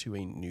together into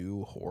a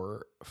new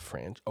horror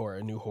or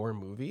a new horror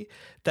movie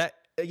that,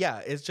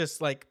 it's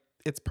just like,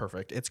 it's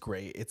perfect. It's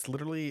great. It's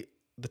literally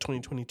the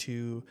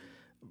 2022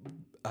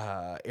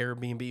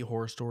 Airbnb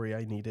horror story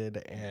I needed,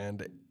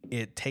 and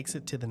it takes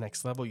it to the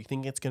next level. You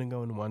think it's going to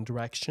go in one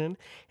direction,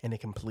 and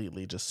it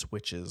completely just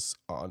switches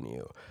on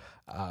you.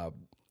 And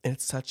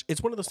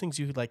it's one of those things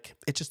you like.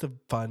 It's just a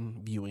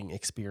fun viewing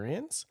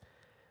experience,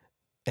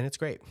 and it's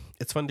great.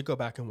 It's fun to go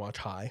back and watch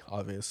High,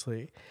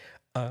 obviously,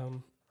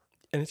 and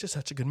it's just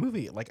such a good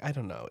movie. Like, I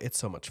don't know. It's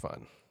so much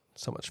fun.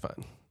 So much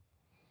fun.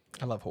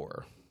 I love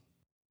horror.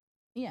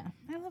 Yeah,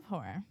 I love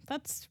horror.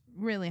 That's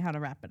really how to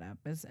wrap it up.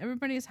 Is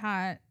everybody's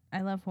hot.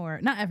 I love horror.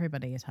 Not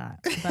everybody is hot,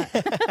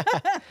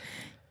 but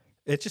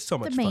it's just so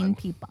much the main fun.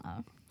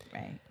 people,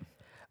 right?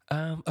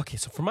 Okay,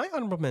 so for my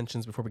honorable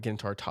mentions, before we get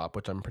into our top,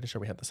 which I'm pretty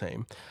sure we have the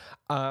same,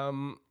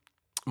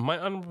 my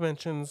honorable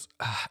mentions,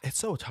 it's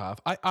so tough.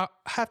 I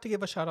have to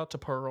give a shout out to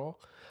Pearl.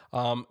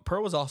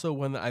 Pearl was also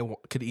one that I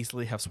could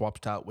easily have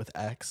swapped out with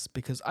X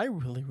because I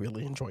really,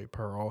 really enjoy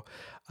Pearl.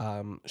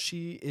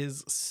 She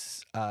is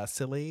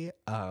silly.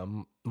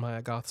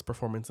 Maya Goth's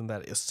performance in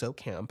that is so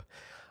camp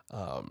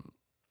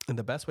in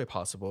the best way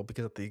possible,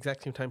 because at the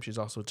exact same time, she's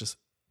also just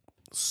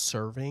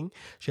serving.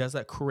 She has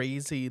that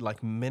crazy,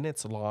 like,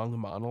 minutes long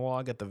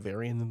monologue at the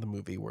very end of the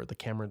movie where the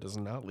camera does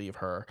not leave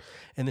her.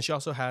 And then she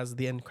also has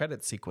the end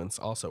credit sequence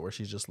also, where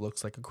she just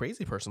looks like a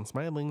crazy person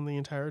smiling the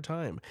entire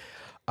time.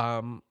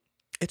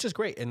 It's just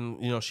great.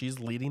 And, she's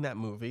leading that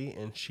movie,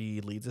 and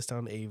she leads us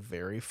down a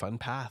very fun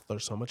path.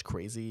 There's so much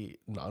crazy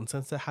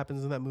nonsense that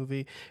happens in that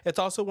movie. It's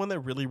also one that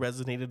really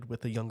resonated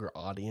with a younger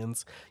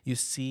audience. You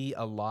see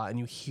a lot and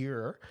you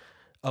hear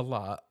a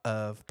lot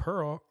of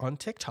Pearl on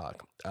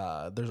TikTok.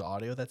 There's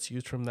audio that's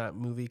used from that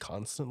movie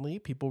constantly.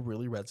 People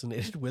really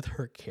resonated with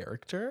her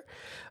character.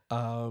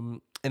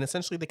 And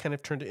essentially they kind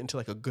of turned it into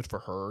like a good for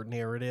her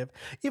narrative,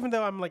 even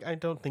though I'm like, I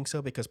don't think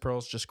so, because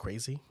Pearl's just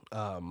crazy.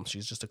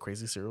 She's just a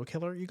crazy serial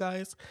killer, you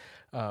guys.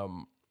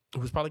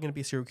 Who's probably going to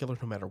be a serial killer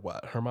no matter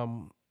what. Her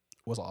mom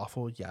was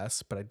awful,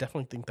 yes, but I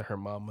definitely think that her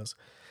mom was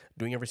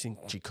doing everything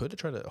she could to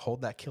try to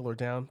hold that killer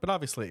down. But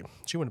obviously,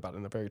 she went about it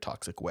in a very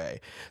toxic way.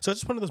 So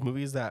it's just one of those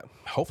movies that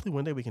hopefully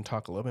one day we can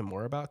talk a little bit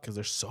more about, because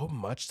there's so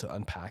much to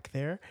unpack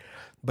there.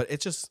 But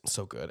it's just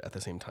so good at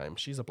the same time.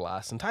 She's a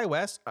blast. And Ty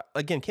West,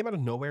 again, came out of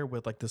nowhere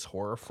with like this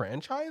horror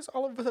franchise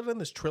all of a sudden,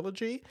 this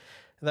trilogy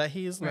that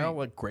he's now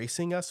like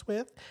gracing us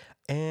with.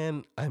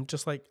 And I'm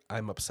just like,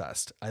 I'm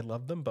obsessed. I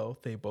love them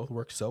both. They both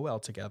work so well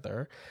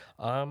together.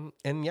 And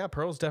yeah,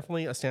 Pearl's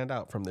definitely a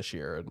standout from this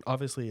year, and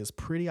obviously is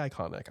pretty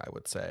iconic, I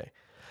would say.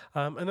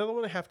 Another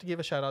one I have to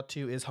give a shout out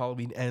to is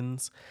Halloween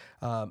Ends.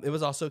 It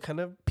was also kind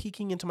of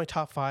peeking into my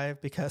top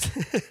 5 because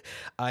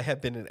I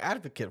have been an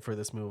advocate for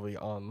this movie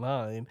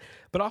online,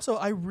 but also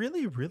I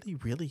really, really,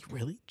 really,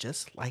 really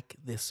just like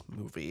this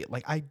movie.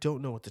 Like, I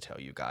don't know what to tell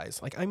you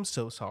guys. Like, I'm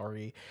so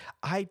sorry.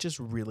 I just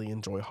really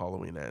enjoy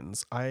Halloween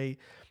Ends. I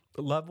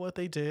love what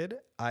they did.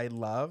 I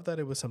love that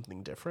it was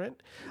something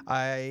different.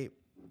 I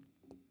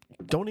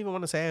don't even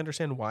want to say I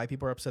understand why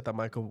people are upset that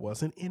Michael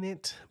wasn't in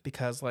it,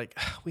 because like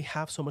we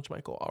have so much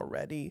Michael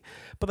already.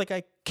 But like,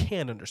 I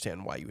can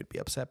understand why you would be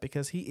upset,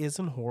 because he is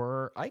a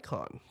horror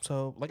icon.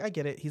 So like, I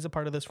get it. He's a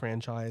part of this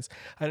franchise.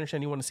 I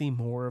understand you want to see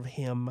more of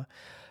him,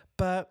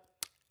 but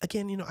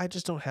again, I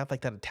just don't have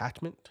like that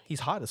attachment. He's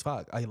hot as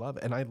fuck. I love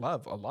it. And I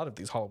love a lot of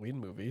these Halloween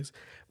movies,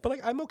 but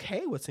like, I'm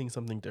okay with seeing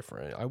something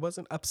different. I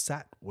wasn't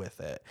upset with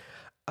it.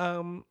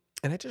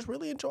 And I just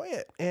really enjoy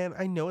it. And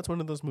I know it's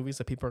one of those movies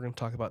that people are going to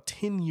talk about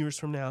 10 years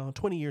from now,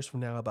 20 years from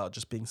now, about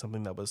just being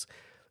something that was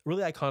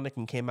really iconic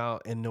and came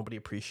out and nobody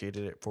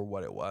appreciated it for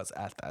what it was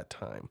at that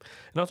time.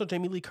 And also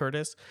Jamie Lee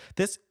Curtis.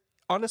 This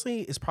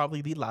honestly is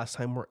probably the last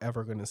time we're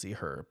ever going to see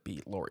her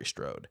beat Laurie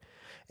Strode.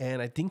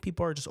 And I think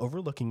people are just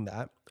overlooking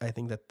that. I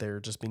think that they're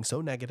just being so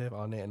negative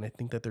on it. And I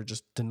think that they're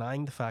just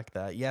denying the fact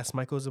that, yes,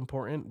 Michael is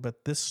important,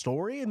 but this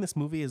story in this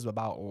movie is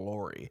about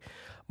Laurie.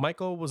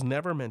 Michael was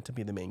never meant to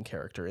be the main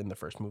character in the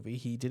first movie.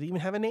 He didn't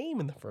even have a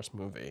name in the first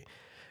movie.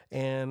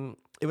 And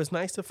it was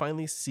nice to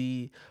finally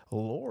see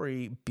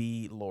Laurie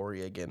be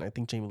Laurie again. I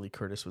think Jamie Lee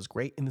Curtis was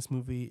great in this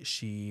movie.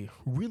 She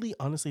really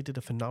honestly did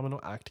a phenomenal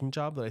acting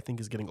job that I think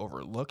is getting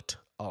overlooked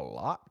a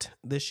lot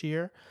this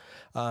year.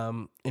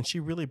 And she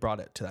really brought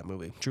it to that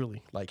movie,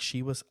 truly. Like,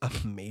 she was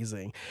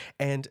amazing.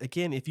 And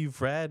again, if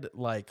you've read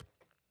like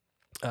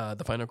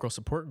the Final Girl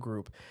support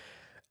group,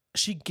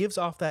 she gives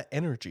off that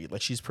energy.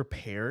 Like, she's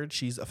prepared.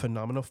 She's a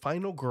phenomenal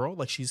final girl.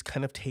 Like, she's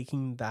kind of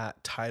taking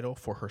that title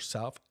for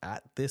herself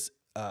at this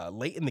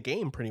late in the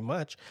game, pretty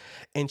much.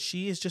 And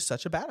she is just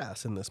such a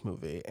badass in this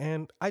movie.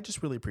 And I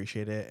just really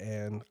appreciate it.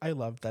 And I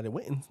love that it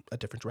went in a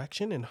different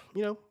direction. And,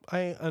 you know,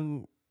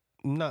 I'm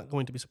not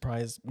going to be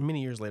surprised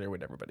many years later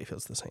when everybody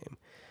feels the same.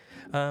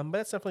 But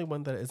it's definitely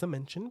one that is a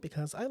mention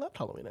because I loved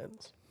Halloween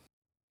Ends.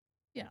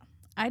 Yeah.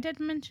 I did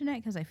mention it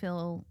because I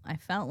felt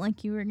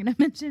like you were gonna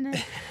mention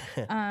it.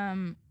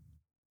 I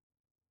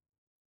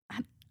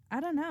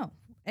don't know.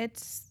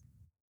 It's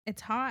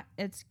hot.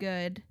 It's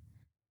good.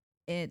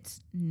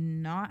 It's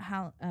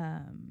not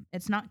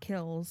it's not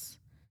kills.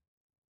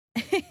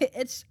 I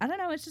don't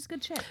know. It's just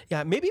good shit.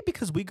 Yeah, maybe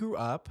because we grew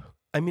up.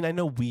 I mean, I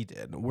know we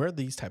did. We're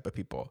these type of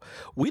people.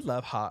 We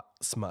love hot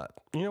smut.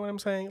 You know what I'm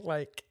saying?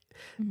 Like,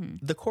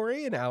 the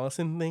Corey and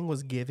Allison thing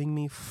was giving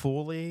me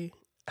fully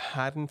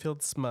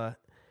Haddonfield smut.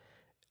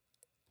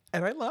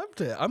 And I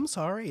loved it. I'm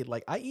sorry.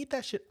 Like, I eat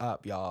that shit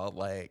up, y'all.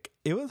 Like,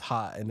 it was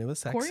hot and it was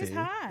sexy. Corey's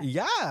hot.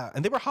 Yeah.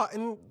 And they were hot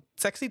and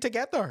sexy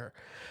together.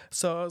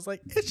 So I was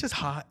like, it's just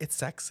hot. It's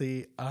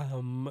sexy.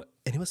 And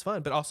it was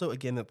fun. But also,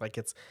 again, like,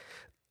 it's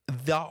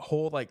that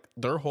whole, like,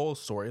 their whole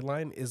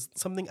storyline is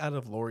something out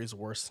of Laurie's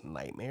worst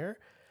nightmare.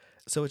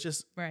 So it's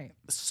just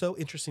so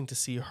interesting to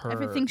see her.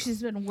 Everything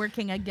she's been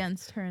working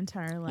against her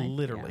entire life.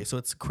 Literally. Yeah. So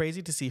it's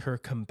crazy to see her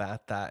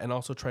combat that and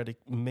also try to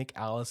make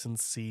Allison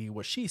see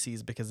what she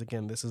sees because,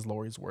 again, this is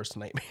Laurie's worst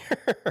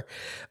nightmare.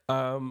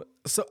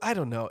 So I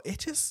don't know.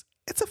 It's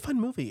a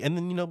fun movie. And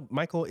then, you know,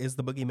 Michael is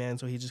the boogeyman,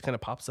 so he just kind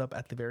of pops up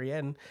at the very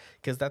end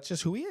because that's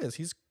just who he is.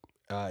 He's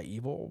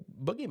evil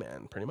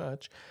boogeyman, pretty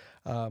much.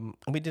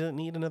 We didn't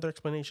need another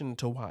explanation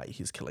to why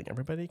he's killing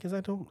everybody because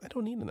I don't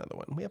need another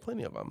one. We have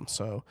plenty of them.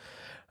 So,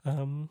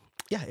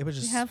 yeah, it was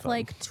just. We have fun.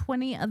 like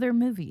 20 other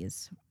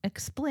movies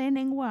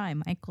explaining why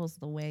Michael's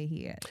the way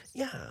he is.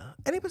 Yeah,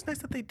 and it was nice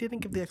that they didn't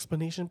give the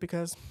explanation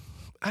because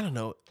I don't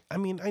know. I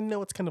mean, I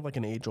know it's kind of like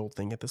an age-old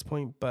thing at this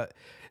point, but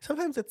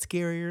sometimes it's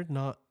scarier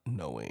not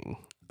knowing.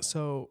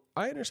 So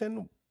I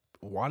understand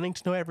wanting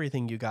to know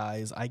everything, you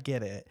guys. I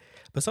get it,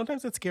 but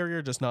sometimes it's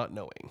scarier just not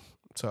knowing.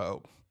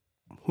 So.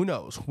 Who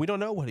knows? We don't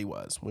know what he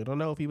was. We don't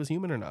know if he was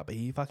human or not, but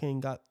he fucking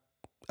got,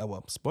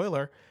 well,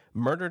 spoiler,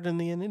 murdered in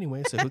the end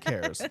anyway, so who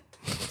cares?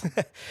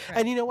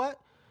 And you know what?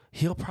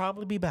 He'll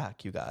probably be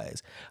back, you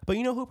guys. But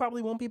you know who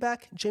probably won't be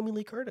back? Jamie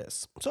Lee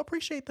Curtis. So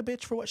appreciate the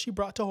bitch for what she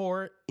brought to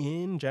horror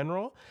in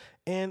general.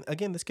 And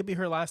again, this could be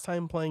her last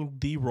time playing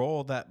the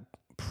role that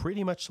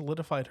pretty much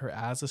solidified her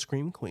as a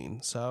scream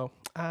queen. So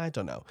I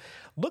don't know.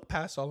 Look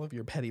past all of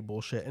your petty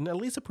bullshit and at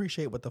least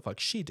appreciate what the fuck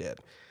she did.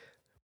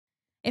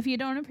 If you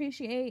don't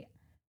appreciate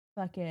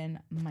fucking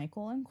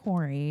Michael and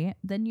Corey,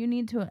 then you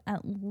need to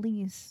at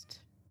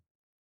least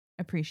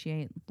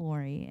appreciate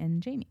Laurie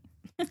and Jamie.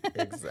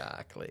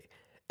 Exactly.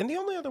 And the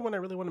only other one I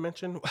really want to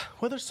mention,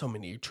 well, there's so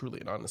many, truly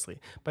and honestly,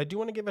 but I do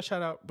want to give a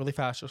shout out really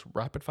fast, just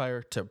rapid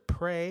fire, to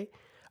Prey.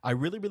 I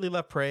really, really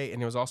love Prey,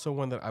 and it was also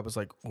one that I was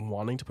like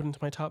wanting to put into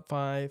my top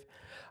 5.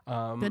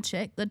 Good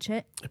shit.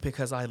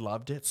 Because I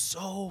loved it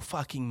so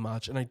fucking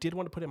much, and I did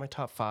want to put it in my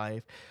top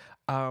 5.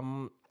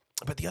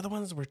 But the other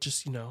ones were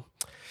just, you know,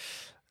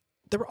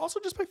 they were also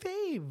just my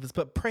faves.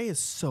 But Prey is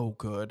so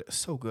good,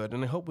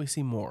 and I hope we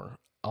see more.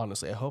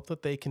 Honestly, I hope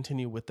that they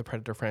continue with the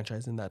Predator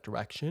franchise in that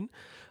direction,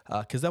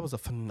 because that was a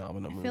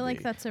phenomenal movie. I feel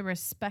like that's a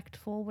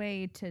respectful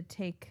way to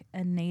take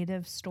a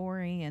native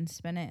story and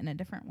spin it in a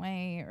different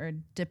way, or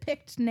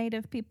depict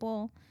native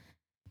people.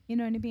 You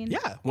know what I mean?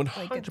 Yeah,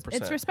 100%. Like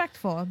it's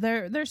respectful.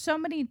 There's so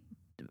many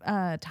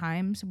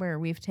times where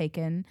we've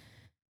taken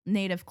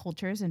native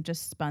cultures and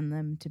just spun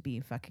them to be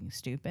fucking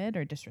stupid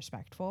or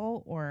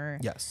disrespectful or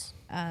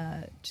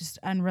just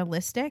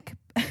unrealistic.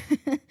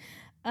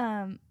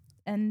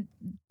 And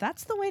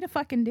that's the way to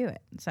fucking do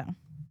it. So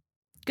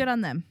good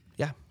on them.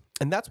 Yeah.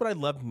 And that's what I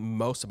loved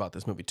most about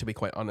this movie, to be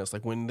quite honest.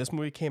 Like, when this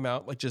movie came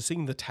out, like, just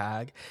seeing the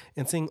tag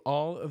and seeing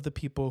all of the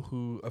people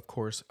who, of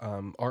course,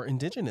 are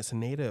indigenous and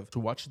native to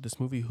watch this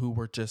movie, who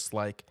were just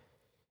like,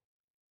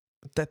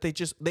 that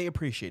they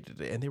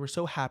appreciated it, and they were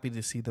so happy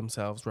to see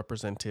themselves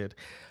represented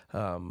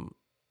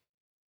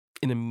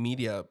in a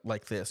media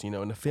like this, you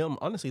know, in a film,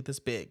 honestly, this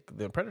big.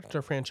 The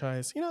Predator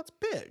franchise, you know, it's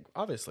big,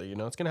 obviously, you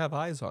know, it's going to have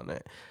eyes on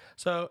it.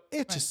 So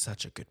it's just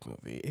such a good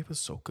movie. It was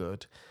so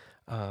good.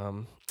 I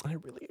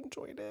really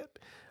enjoyed it.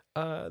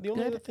 The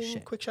only other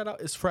thing, quick shout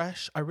out, is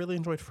Fresh. I really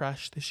enjoyed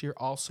Fresh this year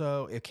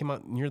also. It came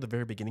out near the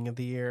very beginning of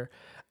the year.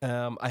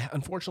 I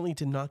unfortunately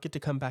did not get to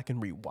come back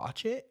and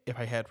rewatch it. If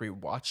I had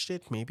rewatched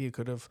it, maybe it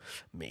could have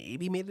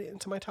maybe made it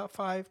into my top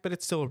 5, but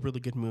it's still a really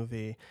good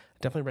movie. I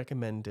definitely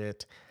recommend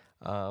it.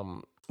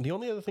 The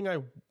only other thing I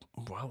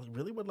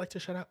really would like to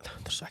shout out,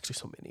 there's actually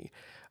so many.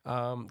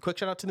 Quick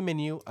shout out to The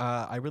Menu.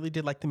 I really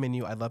did like The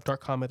Menu. I love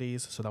dark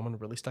comedies, so that one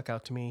really stuck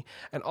out to me.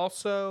 And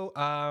also,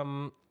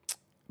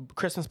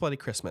 Christmas Bloody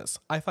Christmas.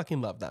 I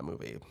fucking love that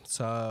movie.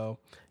 So,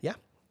 yeah,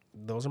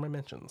 those are my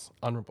mentions,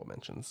 honorable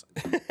mentions.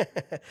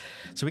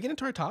 So we get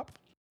into our top.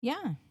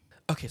 Yeah,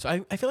 Okay, so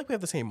I feel like we have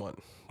the same one,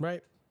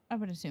 right? I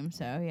would assume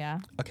so. Yeah.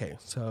 Okay,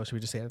 so should we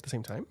just say it at the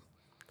same time?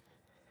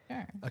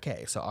 Sure.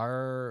 Okay,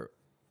 so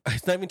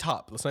it's not even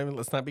top.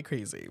 Let's not be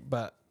crazy.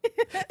 But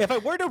if I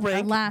were to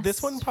rank, last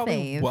this one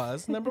probably fave.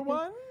 was number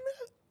one.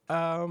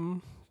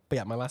 But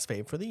yeah, my last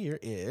fave for the year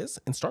is,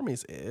 and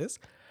Stormy's is,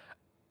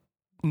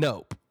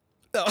 Nope.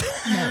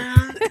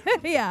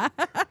 Yeah.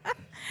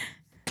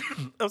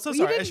 I'm so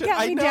You sorry. didn't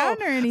count me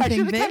down or I anything,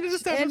 should've counted bitch.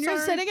 us down. I'm And you're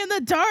sorry. sitting in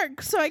the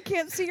dark, so I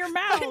can't see your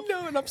mouth. I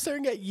know, and I'm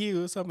staring at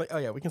you, so I'm like, oh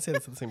yeah, we can say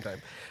this at the same time.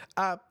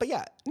 But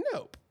yeah,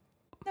 Nope.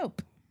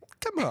 Nope.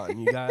 Come on,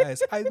 you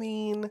guys. I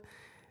mean,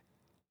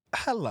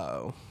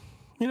 hello.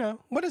 You know,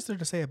 what is there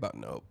to say about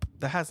Nope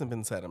that hasn't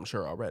been said, I'm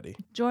sure, already?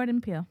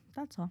 Jordan Peele.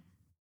 That's all.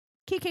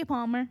 Keke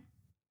Palmer.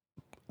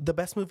 The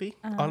best movie,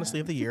 honestly,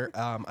 of the year.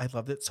 I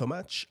loved it so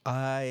much.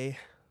 I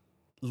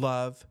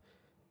love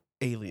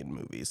alien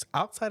movies.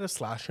 Outside of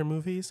slasher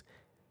movies,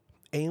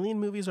 alien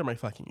movies are my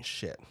fucking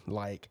shit.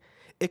 Like,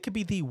 it could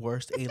be the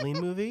worst alien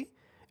movie,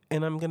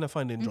 and I'm going to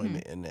find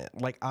enjoyment in it.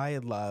 Like, I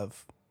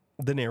love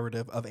the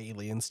narrative of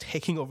aliens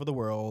taking over the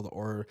world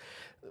or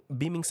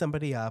beaming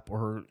somebody up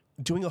or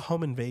doing a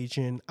home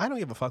invasion. I don't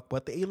give a fuck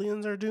what the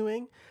aliens are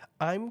doing.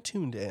 I'm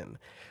tuned in.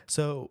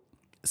 So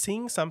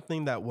seeing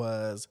something that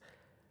was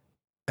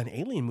an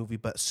alien movie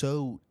but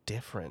so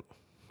different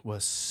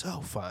was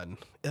so fun.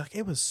 Like,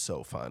 it was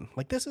so fun.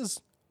 Like, this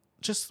is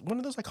just one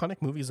of those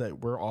iconic movies that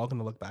we're all going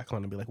to look back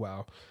on and be like,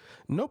 wow,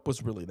 Nope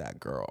was really that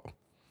girl.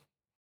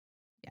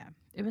 Yeah.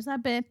 It was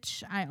that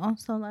bitch. I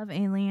also love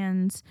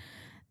aliens.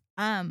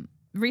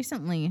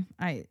 Recently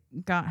I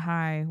got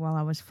high while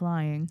I was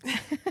flying.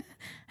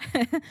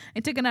 I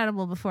took an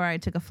edible before I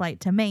took a flight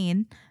to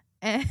Maine,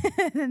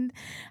 and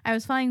I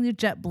was flying through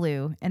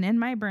JetBlue, and in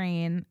my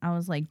brain I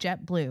was like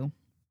JetBlue,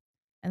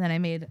 and then I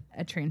made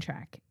a train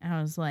track and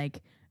I was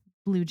like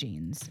blue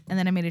jeans, and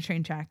then I made a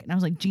train track and I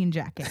was like jean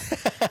jacket.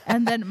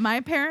 And then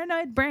my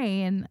paranoid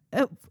brain,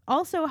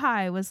 also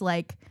high, was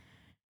like,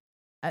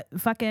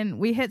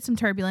 we hit some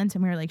turbulence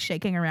and we were like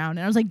shaking around,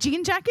 and I was like,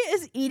 jean jacket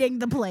is eating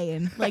the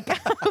plane. Like, I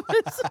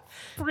was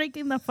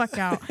freaking the fuck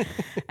out.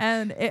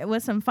 And it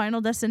was some Final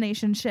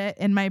Destination shit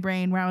in my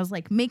brain where I was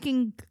like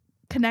making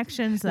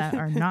connections that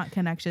are not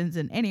connections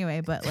in any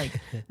way, but like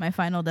my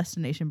Final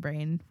Destination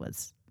brain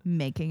was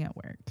making it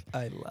work.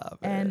 I love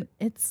it. And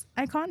it's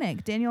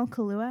iconic. Daniel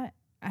Kaluuya,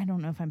 I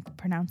don't know if I'm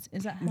pronounced,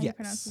 is that how you Yes.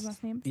 pronounce his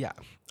last name? Yeah,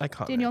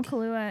 iconic. Daniel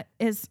Kaluuya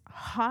is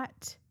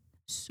hot,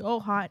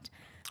 so hot.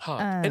 Hot.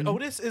 And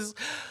Otis is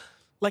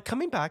like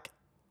coming back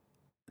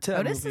to that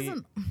Otis movie.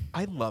 isn't.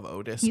 I love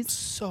Otis He's-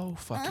 so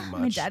fucking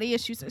much. My daddy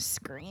issues are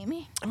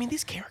screaming. I mean,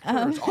 these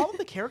characters, all of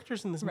the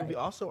characters in this movie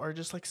Right. also are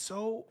just like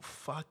so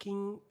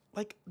fucking,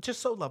 like, just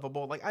so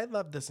lovable. Like, I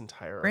love this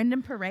entire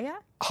Brendan Perea?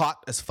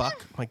 hot as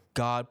fuck. My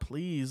God,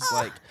 please.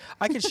 Like,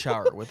 I could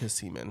shower with his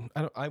semen.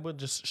 I would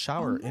just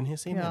shower in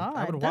his semen. I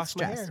God, would that's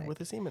wash my hair drastic. with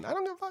his semen. I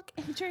don't give a fuck.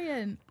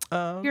 Adrian,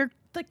 Um, you're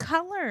the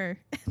color.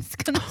 It's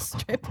going to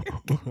strip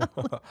your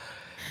color.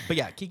 But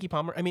yeah, Keke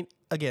Palmer. I mean,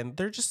 again,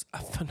 they're just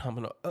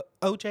phenomenal.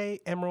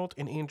 OJ, Emerald,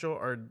 and Angel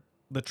are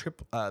the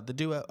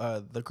duo,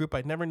 the group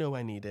I never knew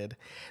I needed.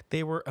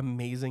 They were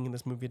amazing in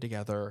this movie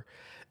together,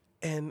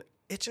 and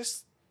it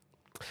just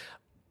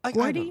like, I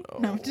Gordy?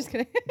 don't No, know. I'm just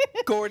kidding.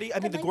 Gordy. I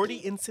mean, the Gordy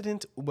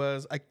incident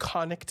was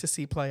iconic to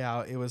see play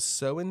out. It was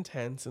so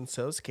intense and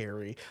so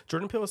scary.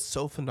 Jordan Peele was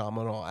so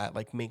phenomenal at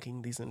like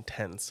making these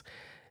intense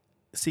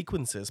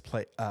sequences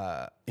play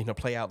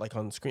out like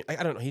on screen. I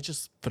don't know. He's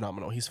just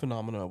phenomenal. He's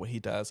phenomenal at what he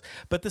does.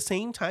 But at the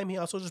same time, he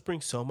also just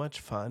brings so much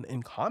fun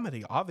and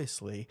comedy,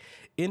 obviously,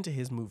 into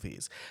his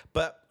movies.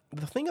 But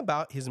the thing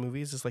about his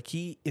movies is like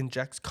he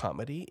injects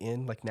comedy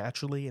in like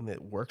naturally, and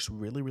it works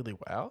really, really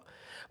well.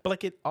 But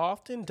like it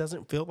often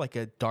doesn't feel like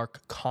a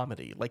dark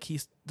comedy. Like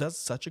he does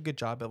such a good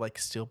job at like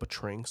still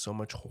portraying so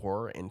much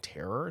horror and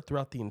terror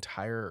throughout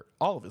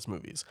all of his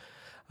movies.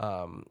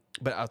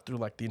 But out through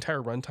like the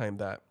entire runtime,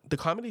 that the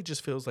comedy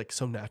just feels like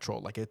so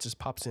natural. Like it just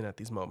pops in at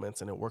these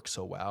moments and it works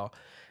so well.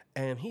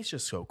 And he's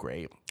just so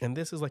great. And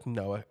this is like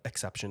no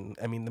exception.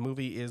 I mean, the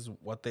movie is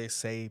what they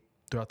say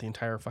throughout the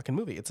entire fucking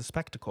movie. It's a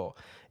spectacle.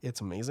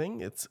 It's amazing.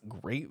 It's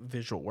great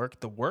visual work.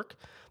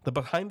 The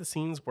behind the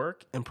scenes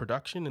work and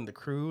production and the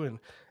crew and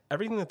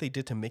everything that they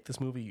did to make this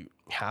movie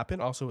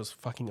happen also is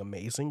fucking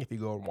amazing. If you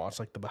go and watch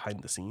like the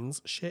behind the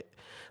scenes shit,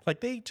 like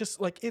they just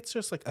like, it's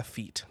just like a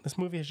feat. This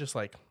movie is just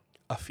like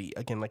a feat.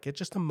 Again, like it's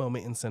just a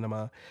moment in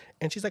cinema,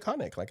 and she's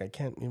iconic. Like I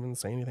can't even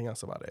say anything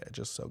else about it. It's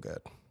just so good.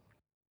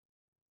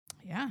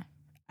 Yeah.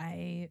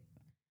 I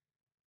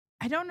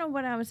don't know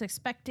what I was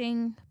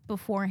expecting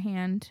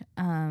beforehand.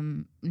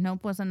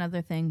 Nope was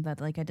another thing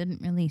that like I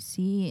didn't really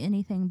see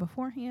anything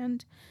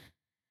beforehand.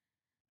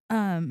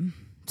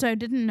 So I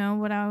didn't know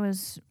what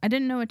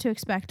to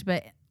expect,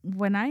 but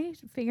when I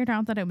figured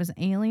out that it was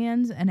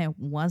aliens and it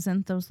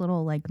wasn't those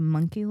little like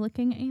monkey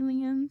looking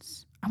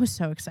aliens, I was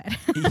so excited.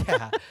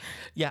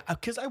 Yeah,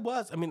 because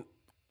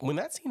when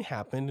that scene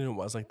happened and it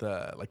was like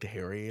the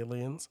hairy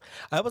aliens,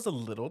 I was a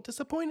little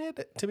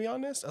disappointed, to be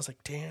honest. I was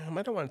like, damn,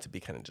 I don't want it to be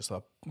kind of just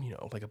a,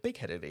 like a big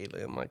headed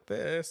alien like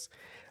this.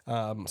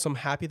 So I'm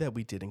happy that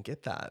we didn't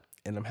get that,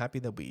 and I'm happy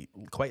that we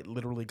quite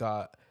literally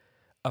got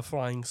a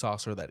flying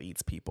saucer that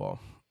eats people.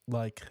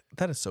 Like,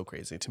 that is so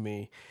crazy to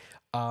me.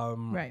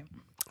 Right.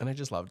 And I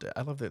just loved it.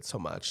 I loved it so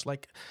much.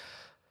 Like,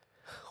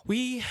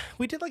 we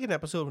did like an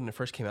episode when it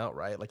first came out,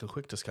 right? Like a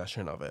quick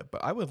discussion of it.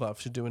 But I would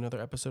love to do another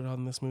episode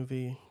on this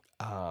movie.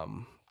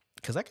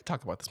 Because I could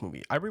talk about this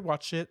movie. I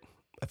rewatched it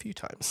a few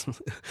times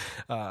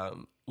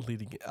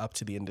leading up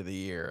to the end of the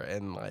year.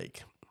 And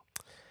like,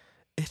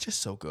 it's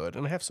just so good.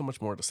 And I have so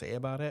much more to say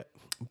about it.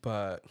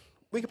 But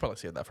we could probably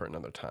save that for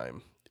another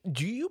time.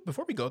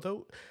 Before we go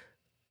though,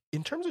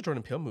 in terms of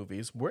Jordan Peele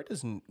movies, where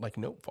does like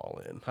Nope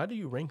fall in? How do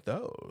you rank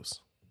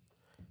those?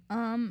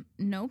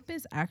 Nope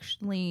is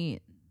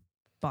actually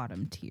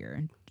bottom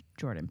tier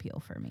Jordan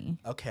Peele for me.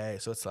 Okay,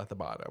 so it's at the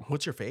bottom.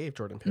 What's your fave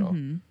Jordan Peele?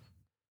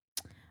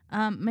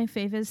 Mm-hmm. My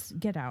fave is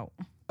Get Out.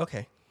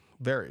 Okay,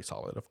 very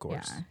solid, of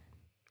course. Yeah,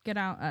 Get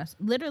Out.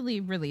 Literally,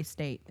 release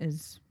date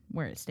is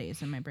where it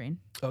stays in my brain.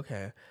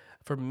 Okay,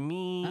 for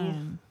me,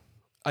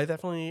 I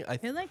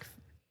feel like.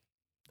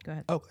 Go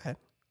ahead. Oh, go ahead.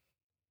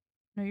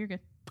 No, you're good.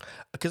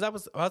 Because I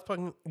was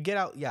talking Get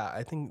Out. Yeah,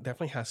 I think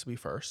definitely has to be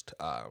first.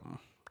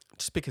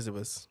 Just because it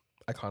was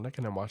iconic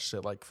and I watched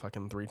it like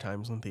fucking 3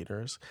 times in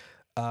theaters.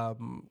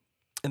 And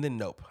then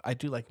Nope. I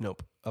do like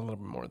Nope a little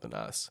bit more than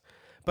Us.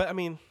 But I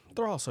mean,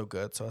 they're all so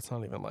good, so it's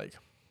not even like,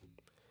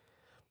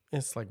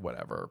 it's like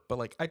whatever. But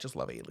like, I just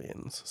love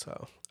aliens,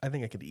 so I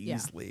think I could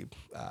easily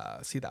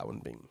see that one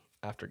being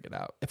after Get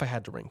Out if I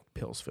had to rank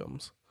Peele's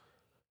films.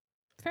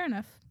 Fair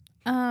enough.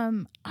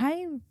 I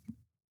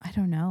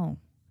don't know.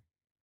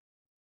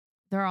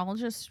 They're all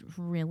just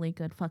really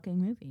good fucking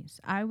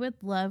movies. I would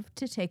love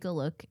to take a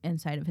look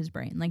inside of his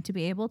brain. Like, to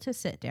be able to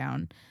sit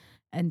down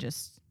and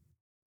just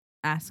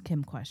ask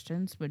him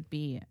questions would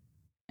be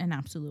an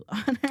absolute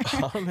honor.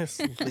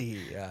 Honestly,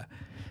 yeah.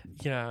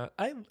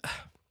 I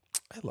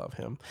love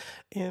him.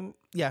 And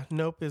yeah,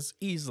 Nope is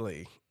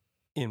easily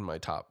in my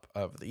top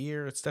of the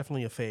year. It's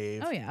definitely a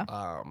fave. Oh, yeah.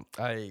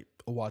 I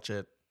watch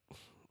it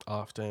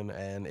often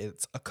and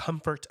it's a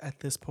comfort at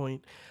this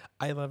point.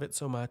 I love it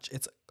so much.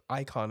 It's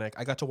iconic.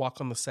 I got to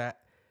walk on the set.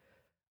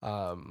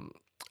 Obviously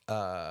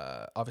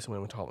when I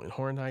went to Halloween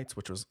Horror Nights,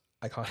 which was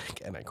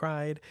iconic, and I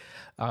cried.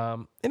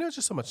 And it was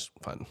just so much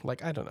fun.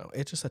 Like, I don't know.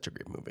 It's just such a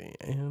great movie.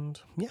 And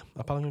yeah,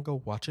 I'm probably gonna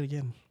go watch it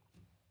again.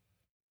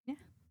 Yeah.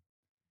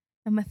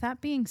 And with that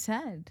being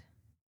said,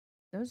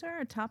 those are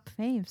our top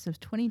faves of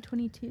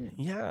 2022.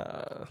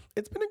 Yeah.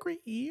 It's been a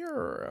great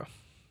year.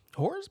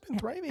 Horror's been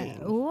thriving.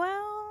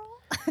 Well,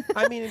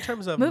 I mean, in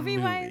terms of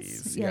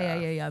movie-wise,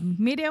 yeah.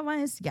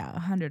 Media-wise,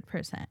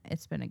 100%.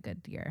 It's been a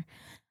good year.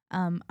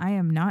 I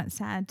am not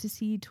sad to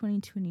see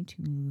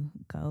 2022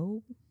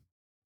 go.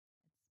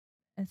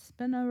 It's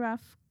been a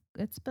rough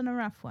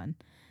one.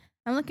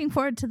 I'm looking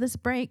forward to this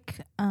break.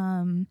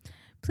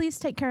 Please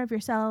take care of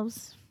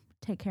yourselves.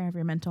 Take care of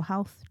your mental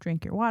health.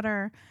 Drink your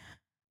water.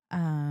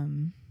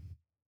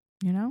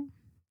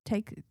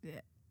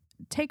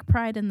 Take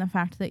pride in the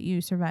fact that you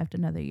survived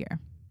another year.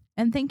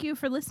 And thank you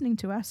for listening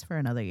to us for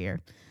another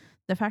year.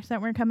 The fact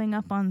that we're coming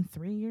up on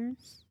 3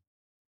 years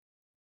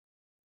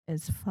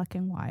is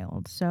fucking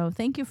wild. So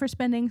thank you for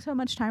spending so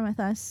much time with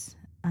us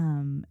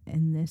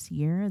in this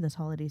year, this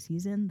holiday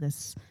season,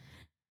 this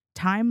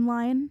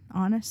timeline.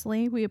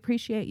 Honestly, we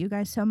appreciate you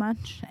guys so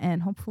much.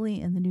 And hopefully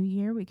in the new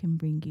year, we can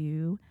bring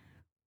you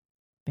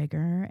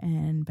bigger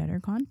and better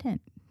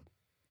content.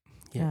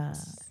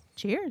 Yes.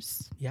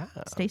 Cheers. Yeah.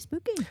 Stay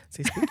spooky.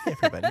 Stay spooky,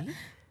 everybody.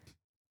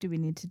 Do we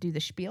need to do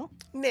the spiel?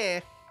 Nah.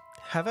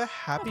 Have a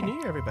happy New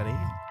Year, everybody.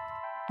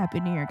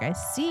 Happy New Year, guys.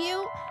 See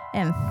you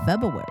in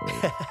February.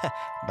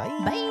 Bye.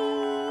 Bye.